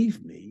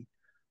deceive me,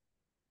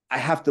 I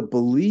have to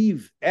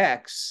believe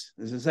X.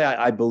 As I say,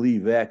 I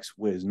believe X,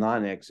 whereas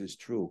non-X is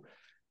true.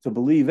 To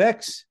believe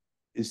X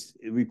it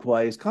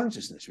requires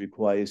consciousness,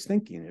 requires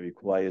thinking, it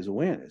requires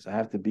awareness. I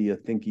have to be a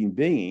thinking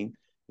being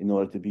in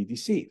order to be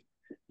deceived.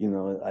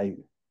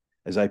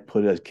 As a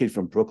kid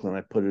from Brooklyn,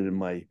 I put it in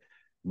my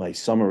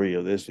summary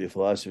of the history of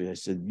philosophy. I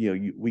said,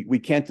 we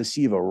can't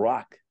deceive a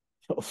rock,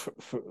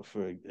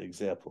 for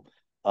example.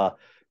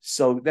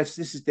 So this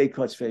is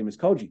Descartes' famous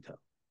cogito.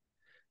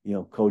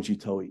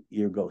 Cogito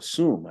ergo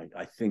sum.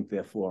 I think,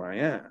 therefore I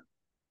am.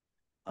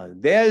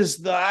 There's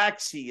the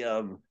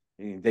axiom.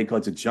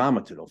 Descartes' a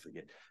geometer, don't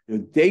forget.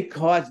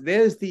 Descartes,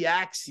 there's the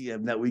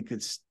axiom that we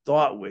could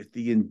start with,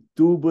 the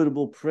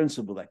indubitable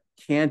principle that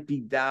can't be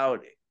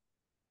doubted.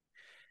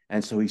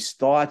 And so he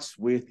starts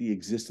with the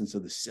existence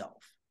of the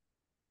self.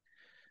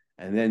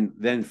 And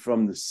then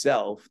from the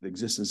self, the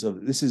existence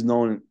of, this is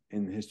known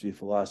in the history of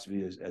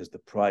philosophy as the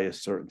prior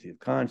certainty of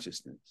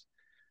consciousness.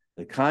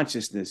 The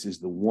consciousness is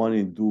the one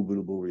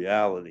indubitable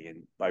reality.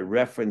 And by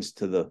reference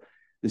to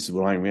this is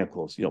what Ayn Rand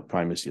calls,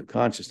 primacy of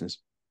consciousness.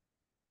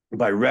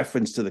 By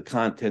reference to the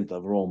content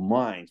of our own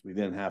minds, we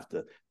then have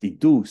to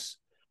deduce.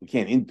 We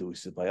can't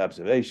induce it by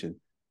observation.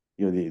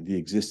 The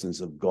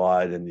existence of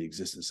God and the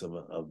existence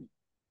of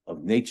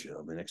nature,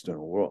 of an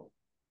external world.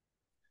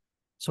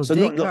 So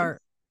Descartes.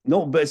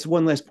 No, but it's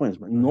one last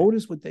point.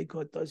 Notice what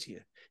Descartes does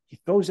here. He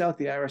throws out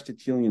the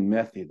Aristotelian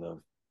method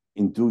of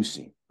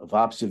inducing, of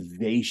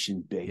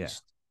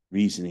observation-based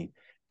reasoning,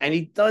 and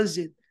he does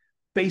it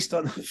based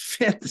on the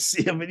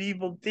fantasy of an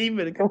evil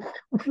demon.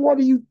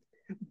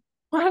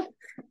 What?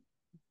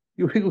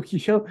 We're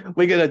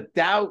going to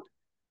doubt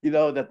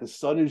that the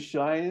sun is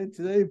shining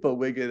today, but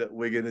we're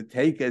gonna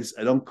take as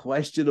an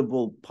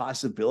unquestionable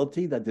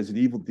possibility that there's an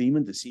evil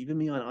demon deceiving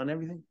me on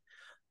everything.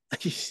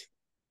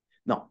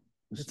 No,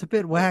 It's a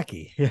bit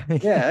wacky.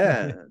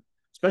 yeah,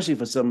 especially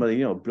for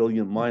somebody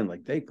brilliant mind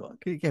like Descartes.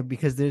 Yeah,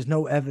 because there's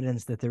no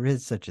evidence that there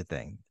is such a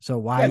thing. So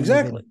Yeah, why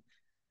exactly. even?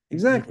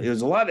 Exactly.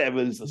 There's a lot of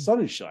evidence the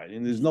sun is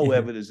shining. There's no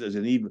evidence there's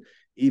an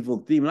evil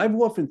demon. I've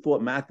often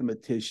thought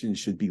mathematicians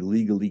should be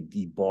legally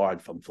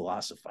debarred from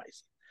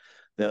philosophizing.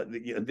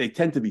 They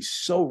tend to be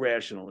so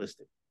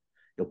rationalistic.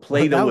 Well,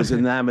 Plato was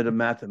enamored of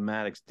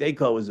mathematics.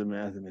 Descartes was a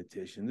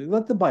mathematician. They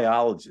let the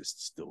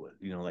biologists do it,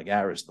 like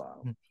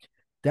Aristotle.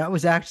 that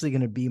was actually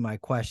going to be my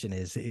question: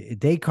 is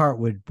Descartes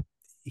would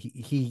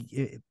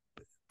he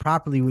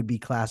properly would be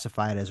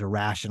classified as a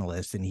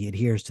rationalist, and he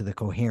adheres to the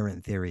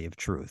coherent theory of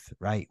truth,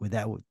 right? With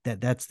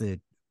that's the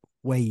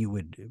way you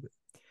would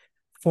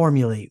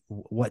formulate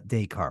what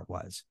Descartes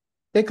was.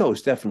 Descartes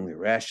was definitely a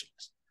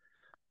rationalist.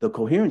 The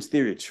coherence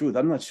theory of truth,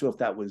 I'm not sure if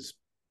that was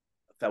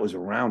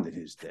around in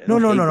his day. No.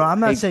 I'm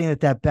not saying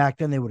that back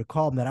then they would have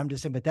called him that. I'm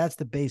just saying, but that's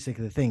the basic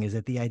of the thing, is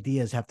that the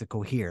ideas have to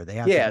cohere. They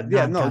have to be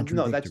no,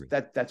 non-contradictory.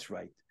 that's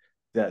right.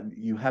 That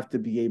you have to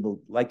be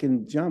able, like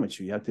in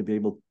geometry, you have to be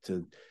able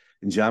to.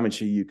 In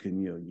geometry, you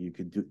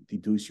can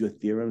deduce your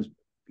theorems,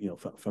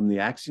 from the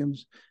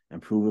axioms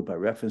and prove it by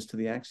reference to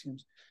the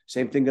axioms.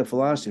 Same thing in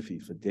philosophy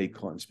for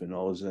Descartes and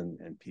Spinoza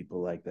and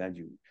people like that.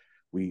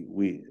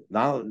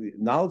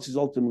 Knowledge is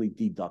ultimately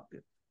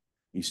deductive.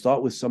 You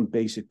start with some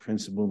basic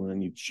principle and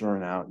then you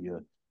churn out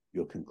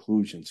your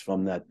conclusions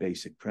from that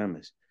basic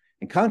premise.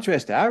 In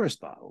contrast to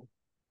Aristotle,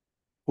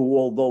 who,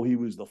 although he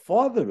was the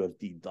father of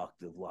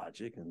deductive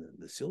logic and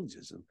the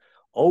syllogism,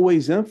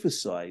 always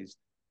emphasized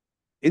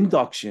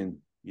induction,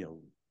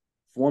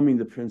 forming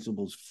the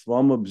principles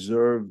from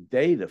observed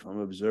data, from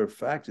observed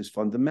facts is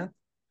fundamental.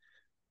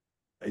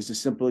 It's a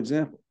simple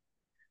example.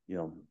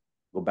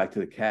 Go back to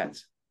the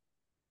cats.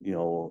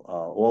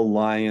 All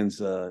lions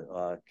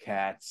are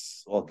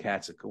cats. All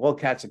cats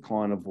are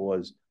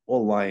carnivores.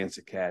 All lions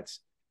are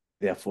cats.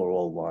 Therefore,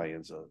 all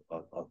lions are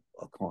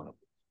carnivores.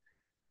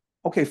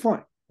 Okay,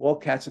 fine. All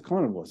cats are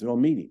carnivores. They're all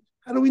meat eaters.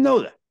 How do we know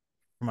that?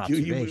 From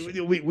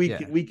observation.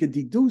 We could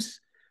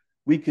deduce.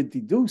 We could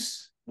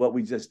deduce what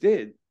we just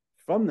did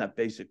from that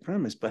basic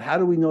premise. But how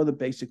do we know the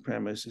basic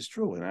premise is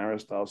true? And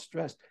Aristotle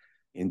stressed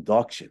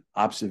induction,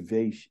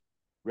 observation,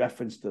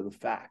 reference to the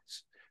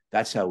facts.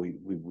 That's how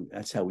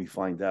we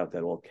find out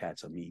that all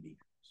cats are meat eaters.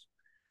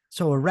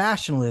 So a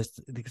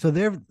rationalist, so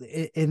they're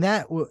in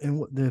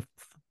the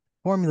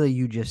formula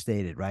you just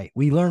stated, right?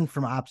 We learn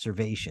from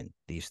observation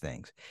these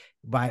things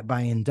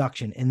by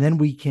induction, and then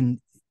we can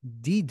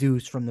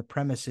deduce from the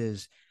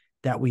premises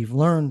that we've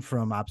learned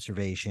from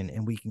observation,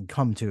 and we can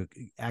come to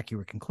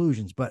accurate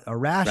conclusions. But a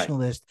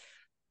rationalist,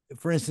 right,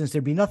 for instance,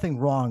 there'd be nothing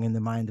wrong in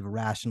the mind of a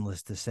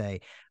rationalist to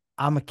say,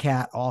 I'm a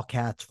cat, all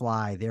cats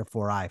fly,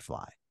 therefore I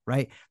fly,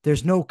 right?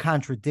 There's no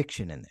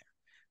contradiction in there.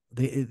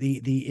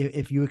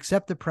 If you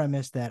accept the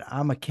premise that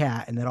I'm a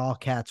cat and that all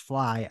cats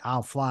fly,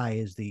 I'll fly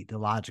is the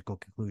logical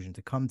conclusion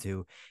to come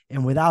to.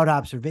 And without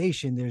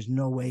observation, there's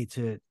no way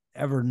to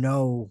ever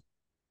know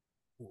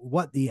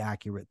what the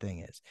accurate thing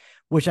is,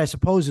 which I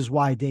suppose is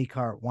why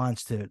Descartes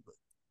wants to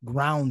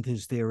ground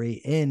his theory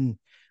in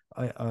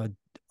a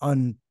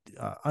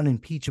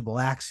unimpeachable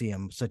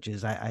axiom, such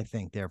as I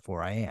think,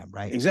 therefore I am,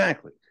 right?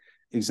 Exactly.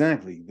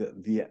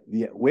 The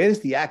where does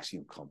the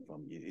axiom come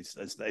from?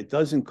 It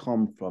doesn't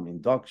come from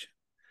induction.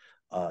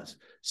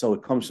 So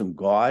it comes from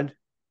God,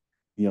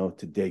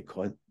 to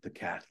Descartes, the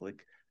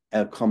Catholic,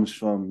 and it comes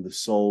from the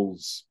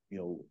soul's,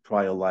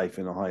 prior life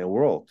in a higher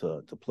world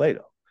to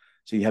Plato.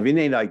 So you have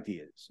innate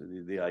ideas,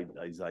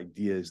 these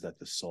ideas that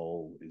the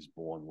soul is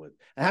born with.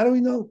 And how do we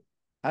know?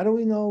 How do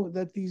we know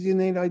that these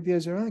innate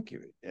ideas are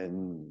accurate?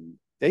 And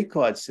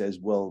Descartes says,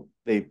 well,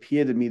 they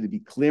appear to me to be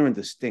clear and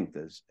distinct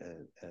as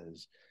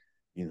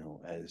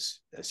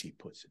he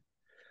puts it.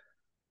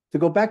 To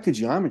go back to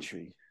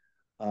geometry,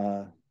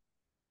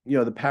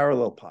 the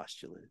parallel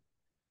postulate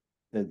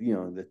that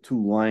the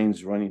two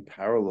lines running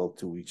parallel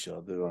to each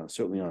other,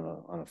 certainly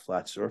on a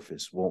flat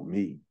surface, won't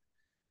meet.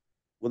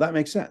 Well, that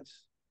makes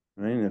sense,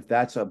 right? And if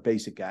that's a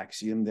basic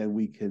axiom, then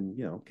we can,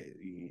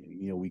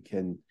 we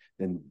can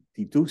then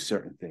deduce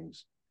certain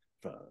things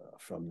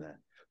from that.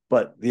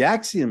 But the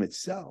axiom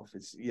itself,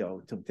 it's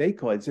to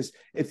Descartes, it's just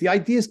if the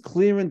idea is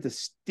clear and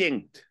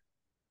distinct,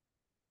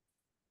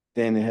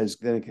 then it has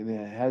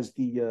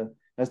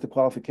the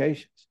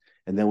qualifications,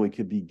 and then we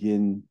could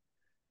begin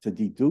to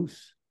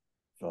deduce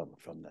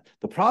from that.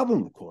 The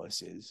problem, of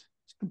course, is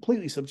it's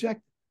completely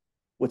subjective.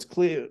 What's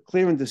clear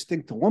and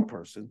distinct to one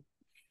person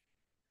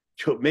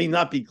may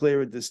not be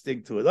clear and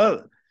distinct to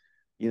another.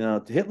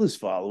 To Hitler's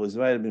followers, it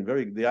might have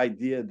been the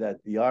idea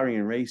that the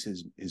Aryan race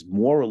is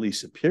morally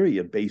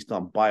superior based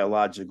on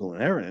biological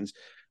inheritance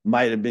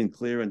might have been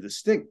clear and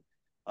distinct.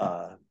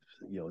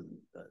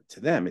 To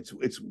them,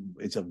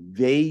 it's a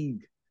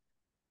vague,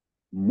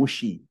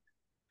 mushy,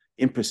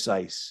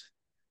 imprecise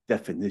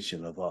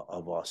definition of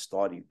our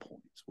starting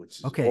points, which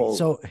is okay.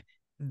 So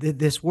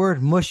This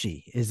word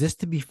mushy, is this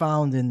to be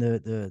found in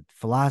the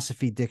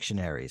philosophy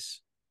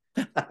dictionaries?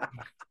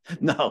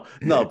 No,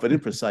 no, but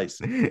imprecise,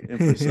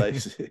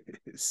 imprecise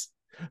is.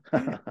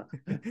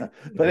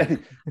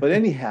 But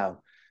anyhow,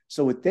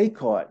 so with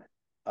Descartes,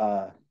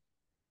 uh,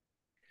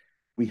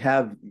 we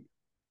have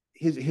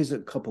here's a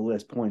couple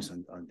last points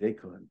on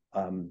Descartes.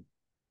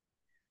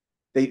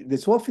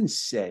 It's often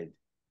said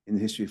in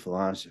the history of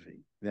philosophy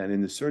that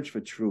in the search for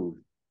truth,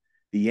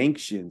 the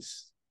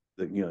ancients,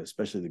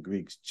 especially the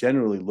Greeks,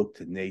 generally looked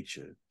to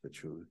nature for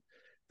truth.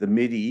 The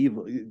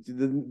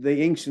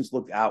ancients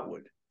looked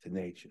outward to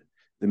nature.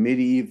 The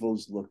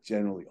medievals look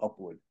generally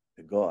upward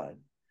to God,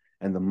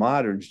 and the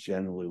moderns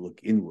generally look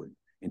inward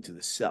into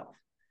the self.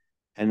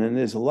 And then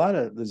there's a lot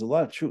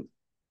of truth,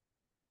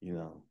 you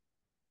know,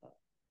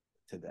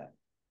 to that.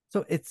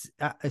 So it's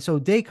so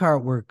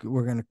Descartes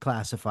we're going to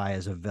classify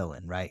as a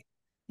villain, right?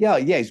 Yeah,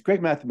 he's a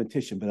great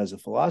mathematician, but as a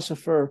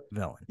philosopher,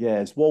 Villain. yeah,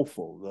 it's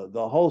woeful.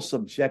 The whole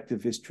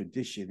subjectivist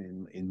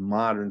tradition in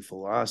modern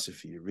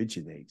philosophy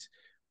originates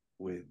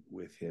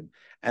with him.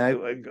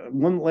 And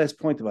one last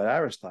point about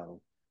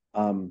Aristotle.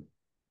 I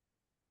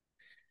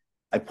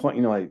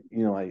point, I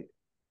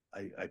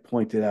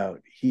pointed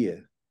out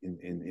here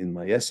in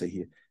my essay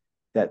here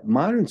that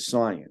modern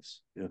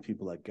science,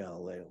 people like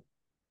Galileo,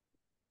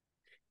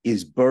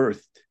 is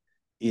birthed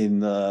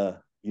in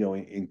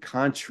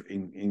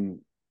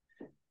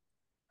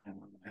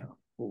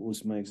what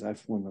was my exact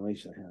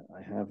formulation?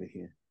 I have it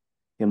here.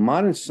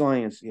 Modern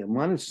science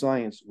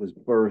was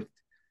birthed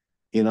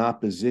in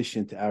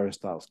opposition to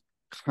Aristotle's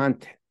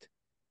content.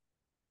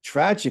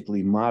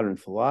 Tragically, modern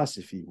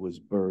philosophy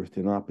was birthed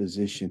in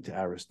opposition to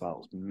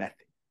Aristotle's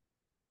method.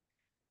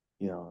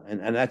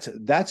 And that's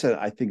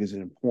I think is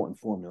an important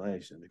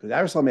formulation, because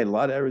Aristotle made a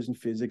lot of errors in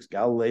physics.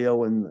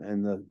 Galileo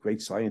and the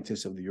great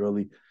scientists of the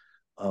early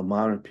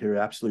modern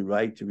period absolutely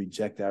right to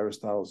reject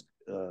Aristotle's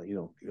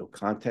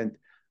content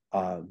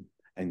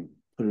and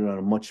put it on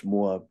a much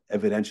more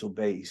evidential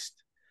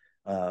based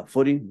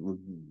footing,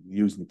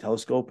 using the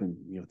telescope and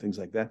things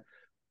like that.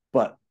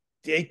 But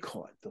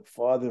Descartes, the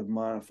father of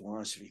modern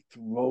philosophy,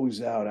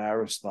 throws out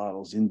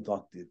Aristotle's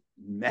inductive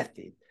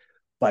method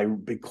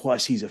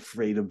because he's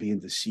afraid of being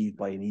deceived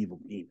by an evil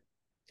demon.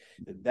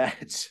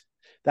 That's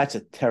a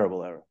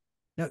terrible error.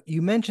 Now,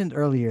 you mentioned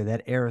earlier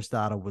that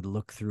Aristotle would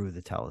look through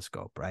the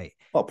telescope, right?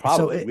 Well,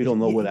 probably. So we don't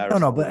know what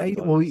Aristotle.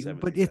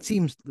 But it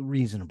seems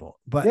reasonable.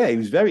 But yeah,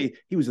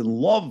 he was in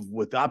love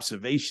with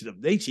observation of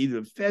nature.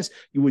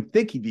 You would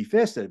think he'd be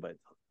fascinated by it.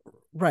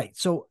 Right.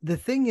 So the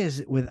thing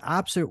is, with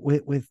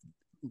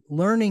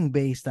learning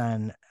based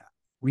on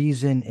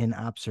reason and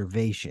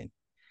observation,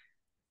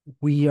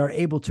 we are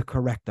able to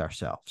correct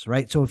ourselves,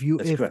 right? So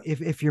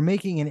if you're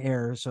making an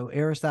error, so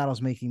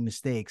Aristotle's making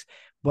mistakes,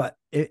 but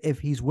if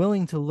he's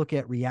willing to look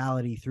at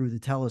reality through the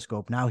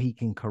telescope, now he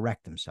can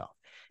correct himself.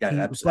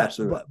 Yeah,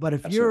 absolutely. But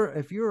if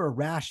you're a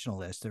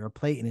rationalist or a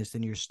Platonist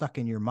and you're stuck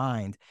in your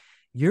mind,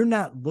 you're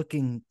not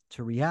looking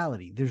to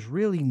reality. There's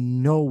really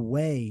no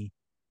way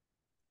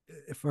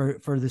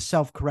for the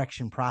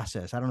self-correction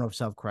process. I don't know if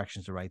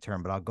self-correction is the right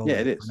term, but I'll go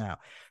with it for now.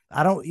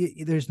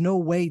 There's no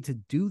way to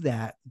do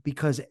that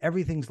because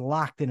everything's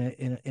locked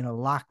in a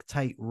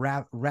Loctite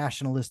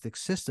rationalistic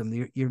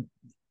system. Your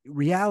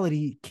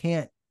reality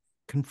can't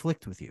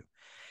conflict with you.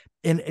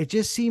 And it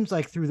just seems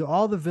like through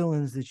all the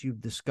villains that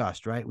you've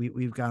discussed, right?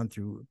 We've gone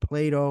through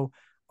Plato,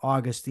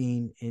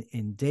 Augustine,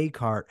 and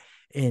Descartes,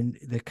 and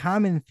the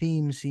common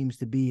theme seems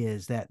to be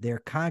is that their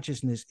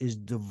consciousness is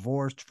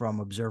divorced from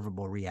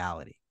observable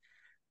reality.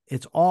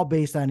 It's all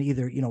based on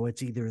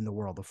it's either in the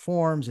world of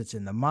forms, it's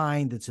in the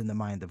mind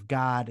of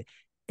God.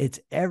 It's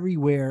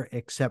everywhere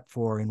except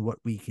for in what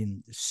we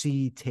can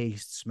see,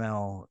 taste,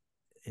 smell,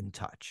 and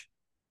touch.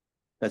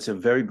 That's a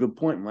very good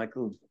point,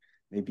 Michael.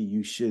 Maybe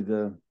you should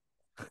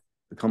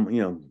become,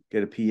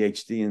 get a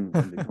PhD and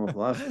become a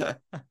philosopher.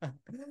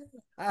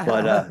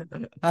 But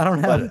I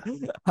don't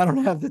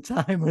have the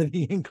time or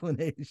the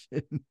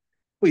inclination.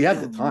 Well, you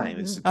have the time.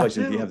 It's the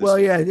question: do you have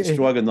a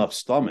strong enough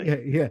stomach?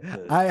 Yeah.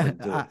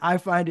 I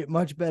find it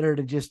much better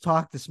to just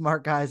talk to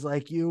smart guys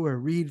like you or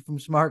read from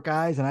smart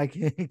guys, and I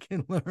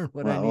can learn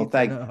what I need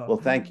to know. Well,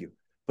 thank you.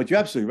 But you're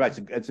absolutely right.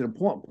 It's an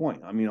important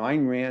point. I mean,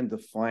 Ayn Rand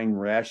defined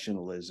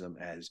rationalism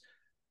as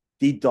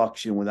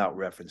deduction without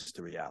reference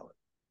to reality,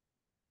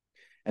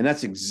 and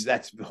that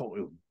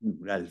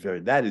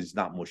is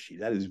not mushy.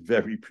 That is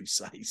very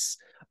precise.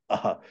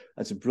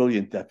 That's a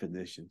brilliant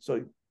definition.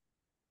 So.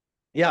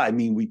 Yeah, I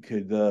mean, we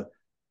could.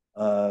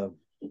 What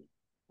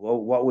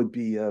would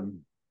be? I'm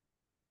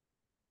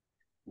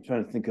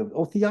trying to think of.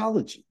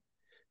 Theology.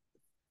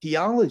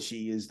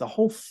 Theology is the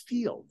whole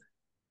field.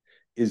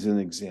 Is an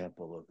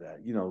example of that.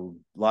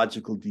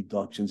 Logical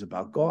deductions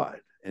about God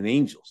and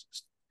angels.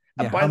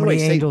 Yeah, and by the way,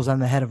 angels on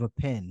the head of a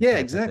pin. Yeah,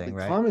 exactly. Thing,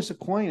 right? Thomas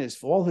Aquinas,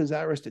 for all his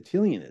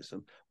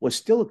Aristotelianism, was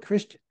still a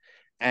Christian.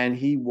 And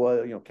he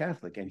was,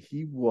 Catholic, and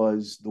he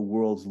was the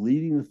world's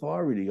leading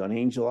authority on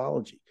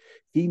angelology.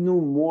 He knew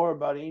more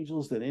about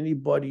angels than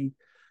anybody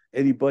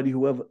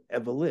who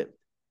ever lived.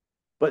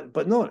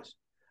 But notice,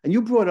 And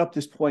you brought up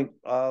this point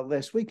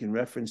last week in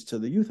reference to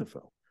the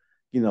Euthyphro.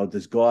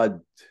 Does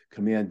God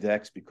command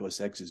X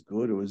because X is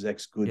good, or is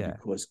X good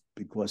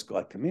because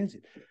God commands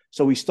it?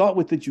 So we start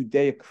with the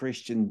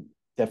Judeo-Christian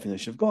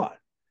definition of God,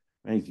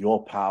 right? The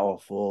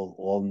all-powerful,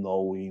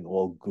 all-knowing,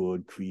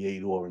 all-good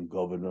creator and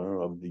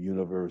governor of the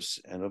universe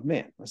and of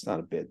man. That's not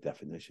a bad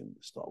definition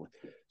to start with.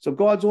 So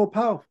God's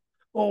all-powerful.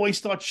 Always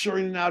start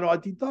churning out our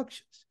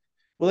deductions.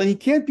 Well, then he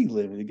can't be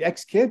limited.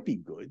 X can't be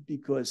good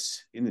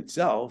because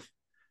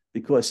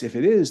if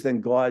it is,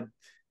 then God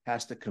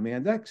has to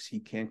command X. He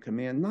can't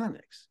command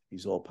non-X.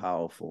 He's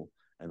all-powerful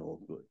and all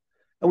good.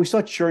 And we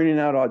start churning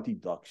out our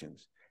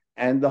deductions.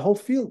 And the whole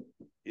field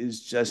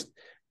is just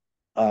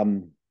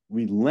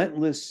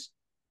relentless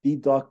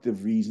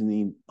deductive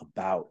reasoning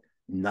about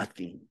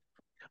nothing,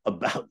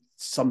 about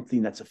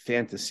something that's a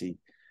fantasy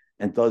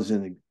and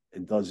doesn't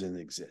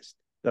exist.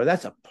 So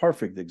that's a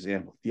perfect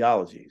example.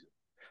 Theology,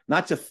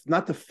 not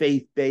the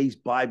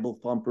faith-based Bible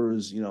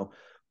thumpers,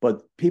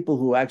 but people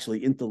who are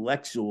actually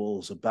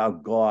intellectuals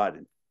about God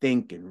and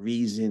think and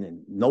reason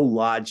and know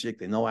logic.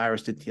 They know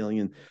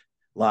Aristotelian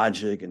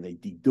logic and they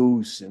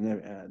deduce, and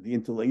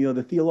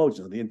the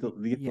theologians, the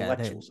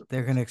intellectuals.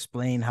 They're going to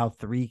explain how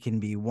three can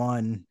be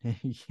one.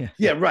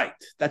 Yeah, right.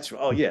 That's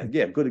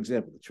good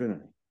example, the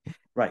Trinity.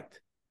 Right.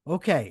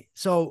 Okay,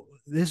 so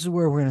this is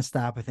where we're going to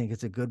stop. I think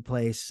it's a good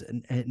place.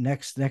 And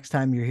next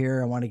time you're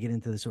here, I want to get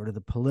into the sort of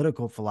the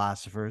political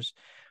philosophers,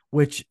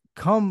 which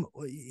come,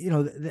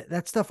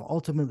 that stuff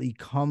ultimately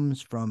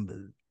comes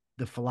from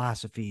the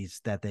philosophies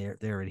that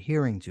they're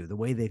adhering to, the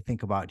way they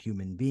think about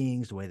human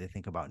beings, the way they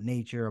think about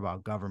nature,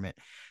 about government.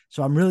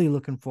 So I'm really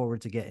looking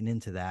forward to getting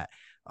into that.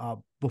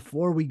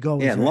 Before we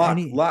go, and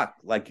Locke,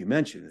 like you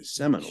mentioned, is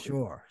seminal.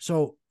 Sure.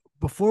 So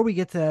before we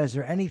get to that, is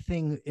there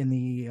anything in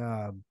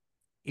the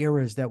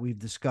eras that we've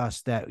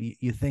discussed that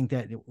you think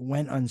that it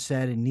went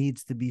unsaid and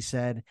needs to be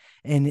said?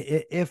 And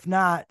if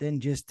not,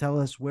 then just tell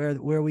us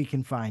where we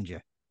can find you.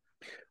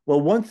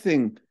 Well, one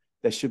thing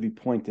that should be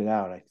pointed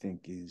out, I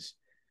think, is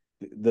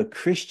the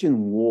Christian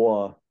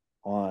war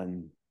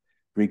on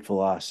Greek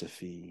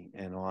philosophy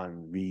and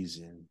on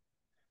reason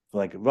for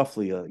like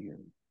roughly for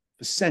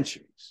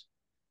centuries.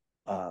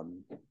 I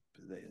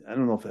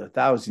don't know if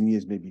 1,000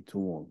 years may be too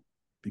long,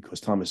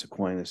 because Thomas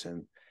Aquinas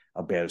and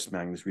Albertus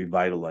Magnus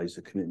revitalized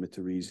the commitment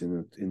to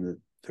reason in the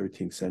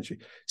 13th century.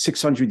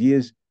 600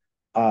 years,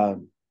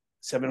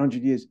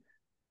 700 years.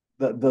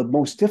 The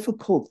most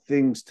difficult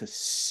things to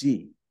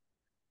see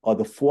are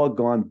the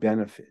foregone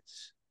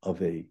benefits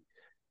of a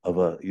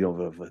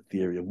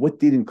theory, of what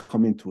didn't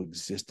come into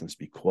existence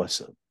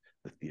because of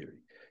the theory.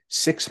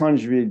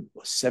 600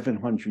 or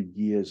 700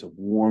 years of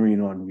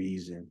warring on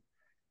reason.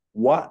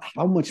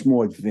 How much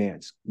more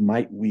advanced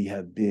might we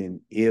have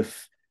been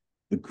if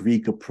the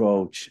Greek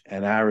approach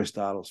and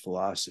Aristotle's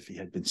philosophy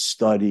had been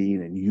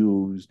studied and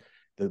used?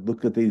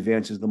 Look at the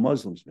advances the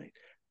Muslims made.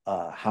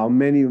 How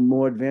many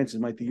more advances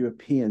might the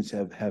Europeans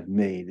have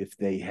made if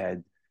they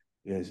had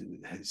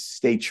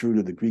stayed true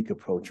to the Greek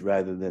approach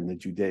rather than the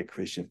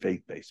Judeo-Christian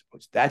faith-based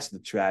approach? That's the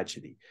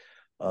tragedy,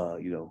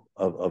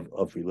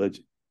 of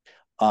religion.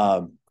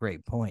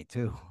 Great point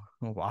too.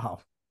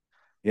 Wow.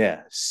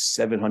 Yeah,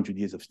 700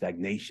 years of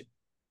stagnation,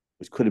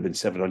 which could have been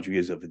 700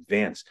 years of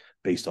advance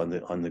based on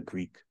the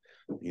Greek,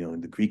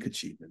 the Greek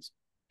achievements.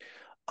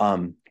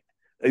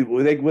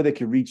 Where they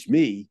can reach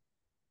me,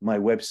 my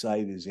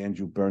website is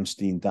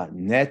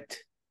andrewbernstein.net.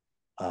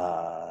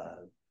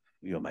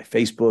 My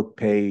Facebook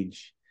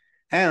page.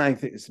 And I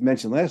think it's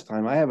mentioned last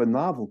time, I have a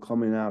novel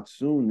coming out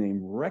soon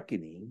named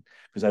Reckoning,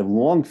 because I've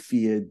long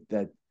feared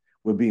that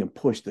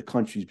the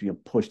country's being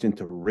pushed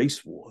into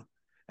race war.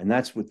 And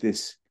that's what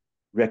this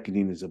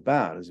Reckoning is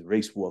about, as a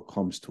race war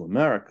comes to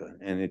America.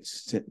 And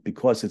it's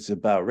because it's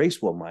about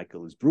race war,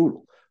 Michael, is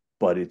brutal.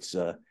 But it's,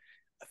 if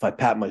I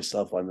pat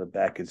myself on the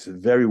back, it's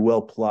very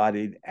well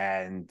plotted,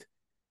 and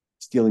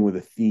it's dealing with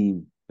a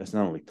theme that's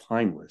not only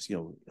timeless,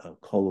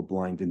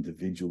 colorblind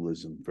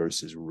individualism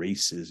versus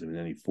racism in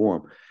any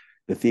form.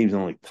 The theme's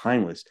not only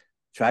timeless,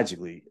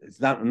 tragically, it's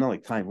not only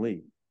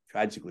timely,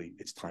 tragically,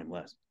 it's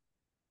timeless.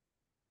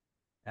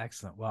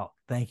 Excellent. Well,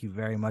 thank you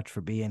very much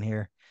for being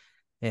here.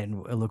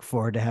 And I look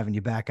forward to having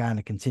you back on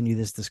to continue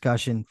this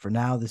discussion. For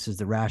now, this is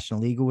The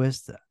Rational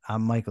Egoist.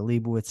 I'm Michael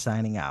Leibowitz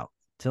signing out.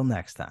 Till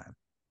next time.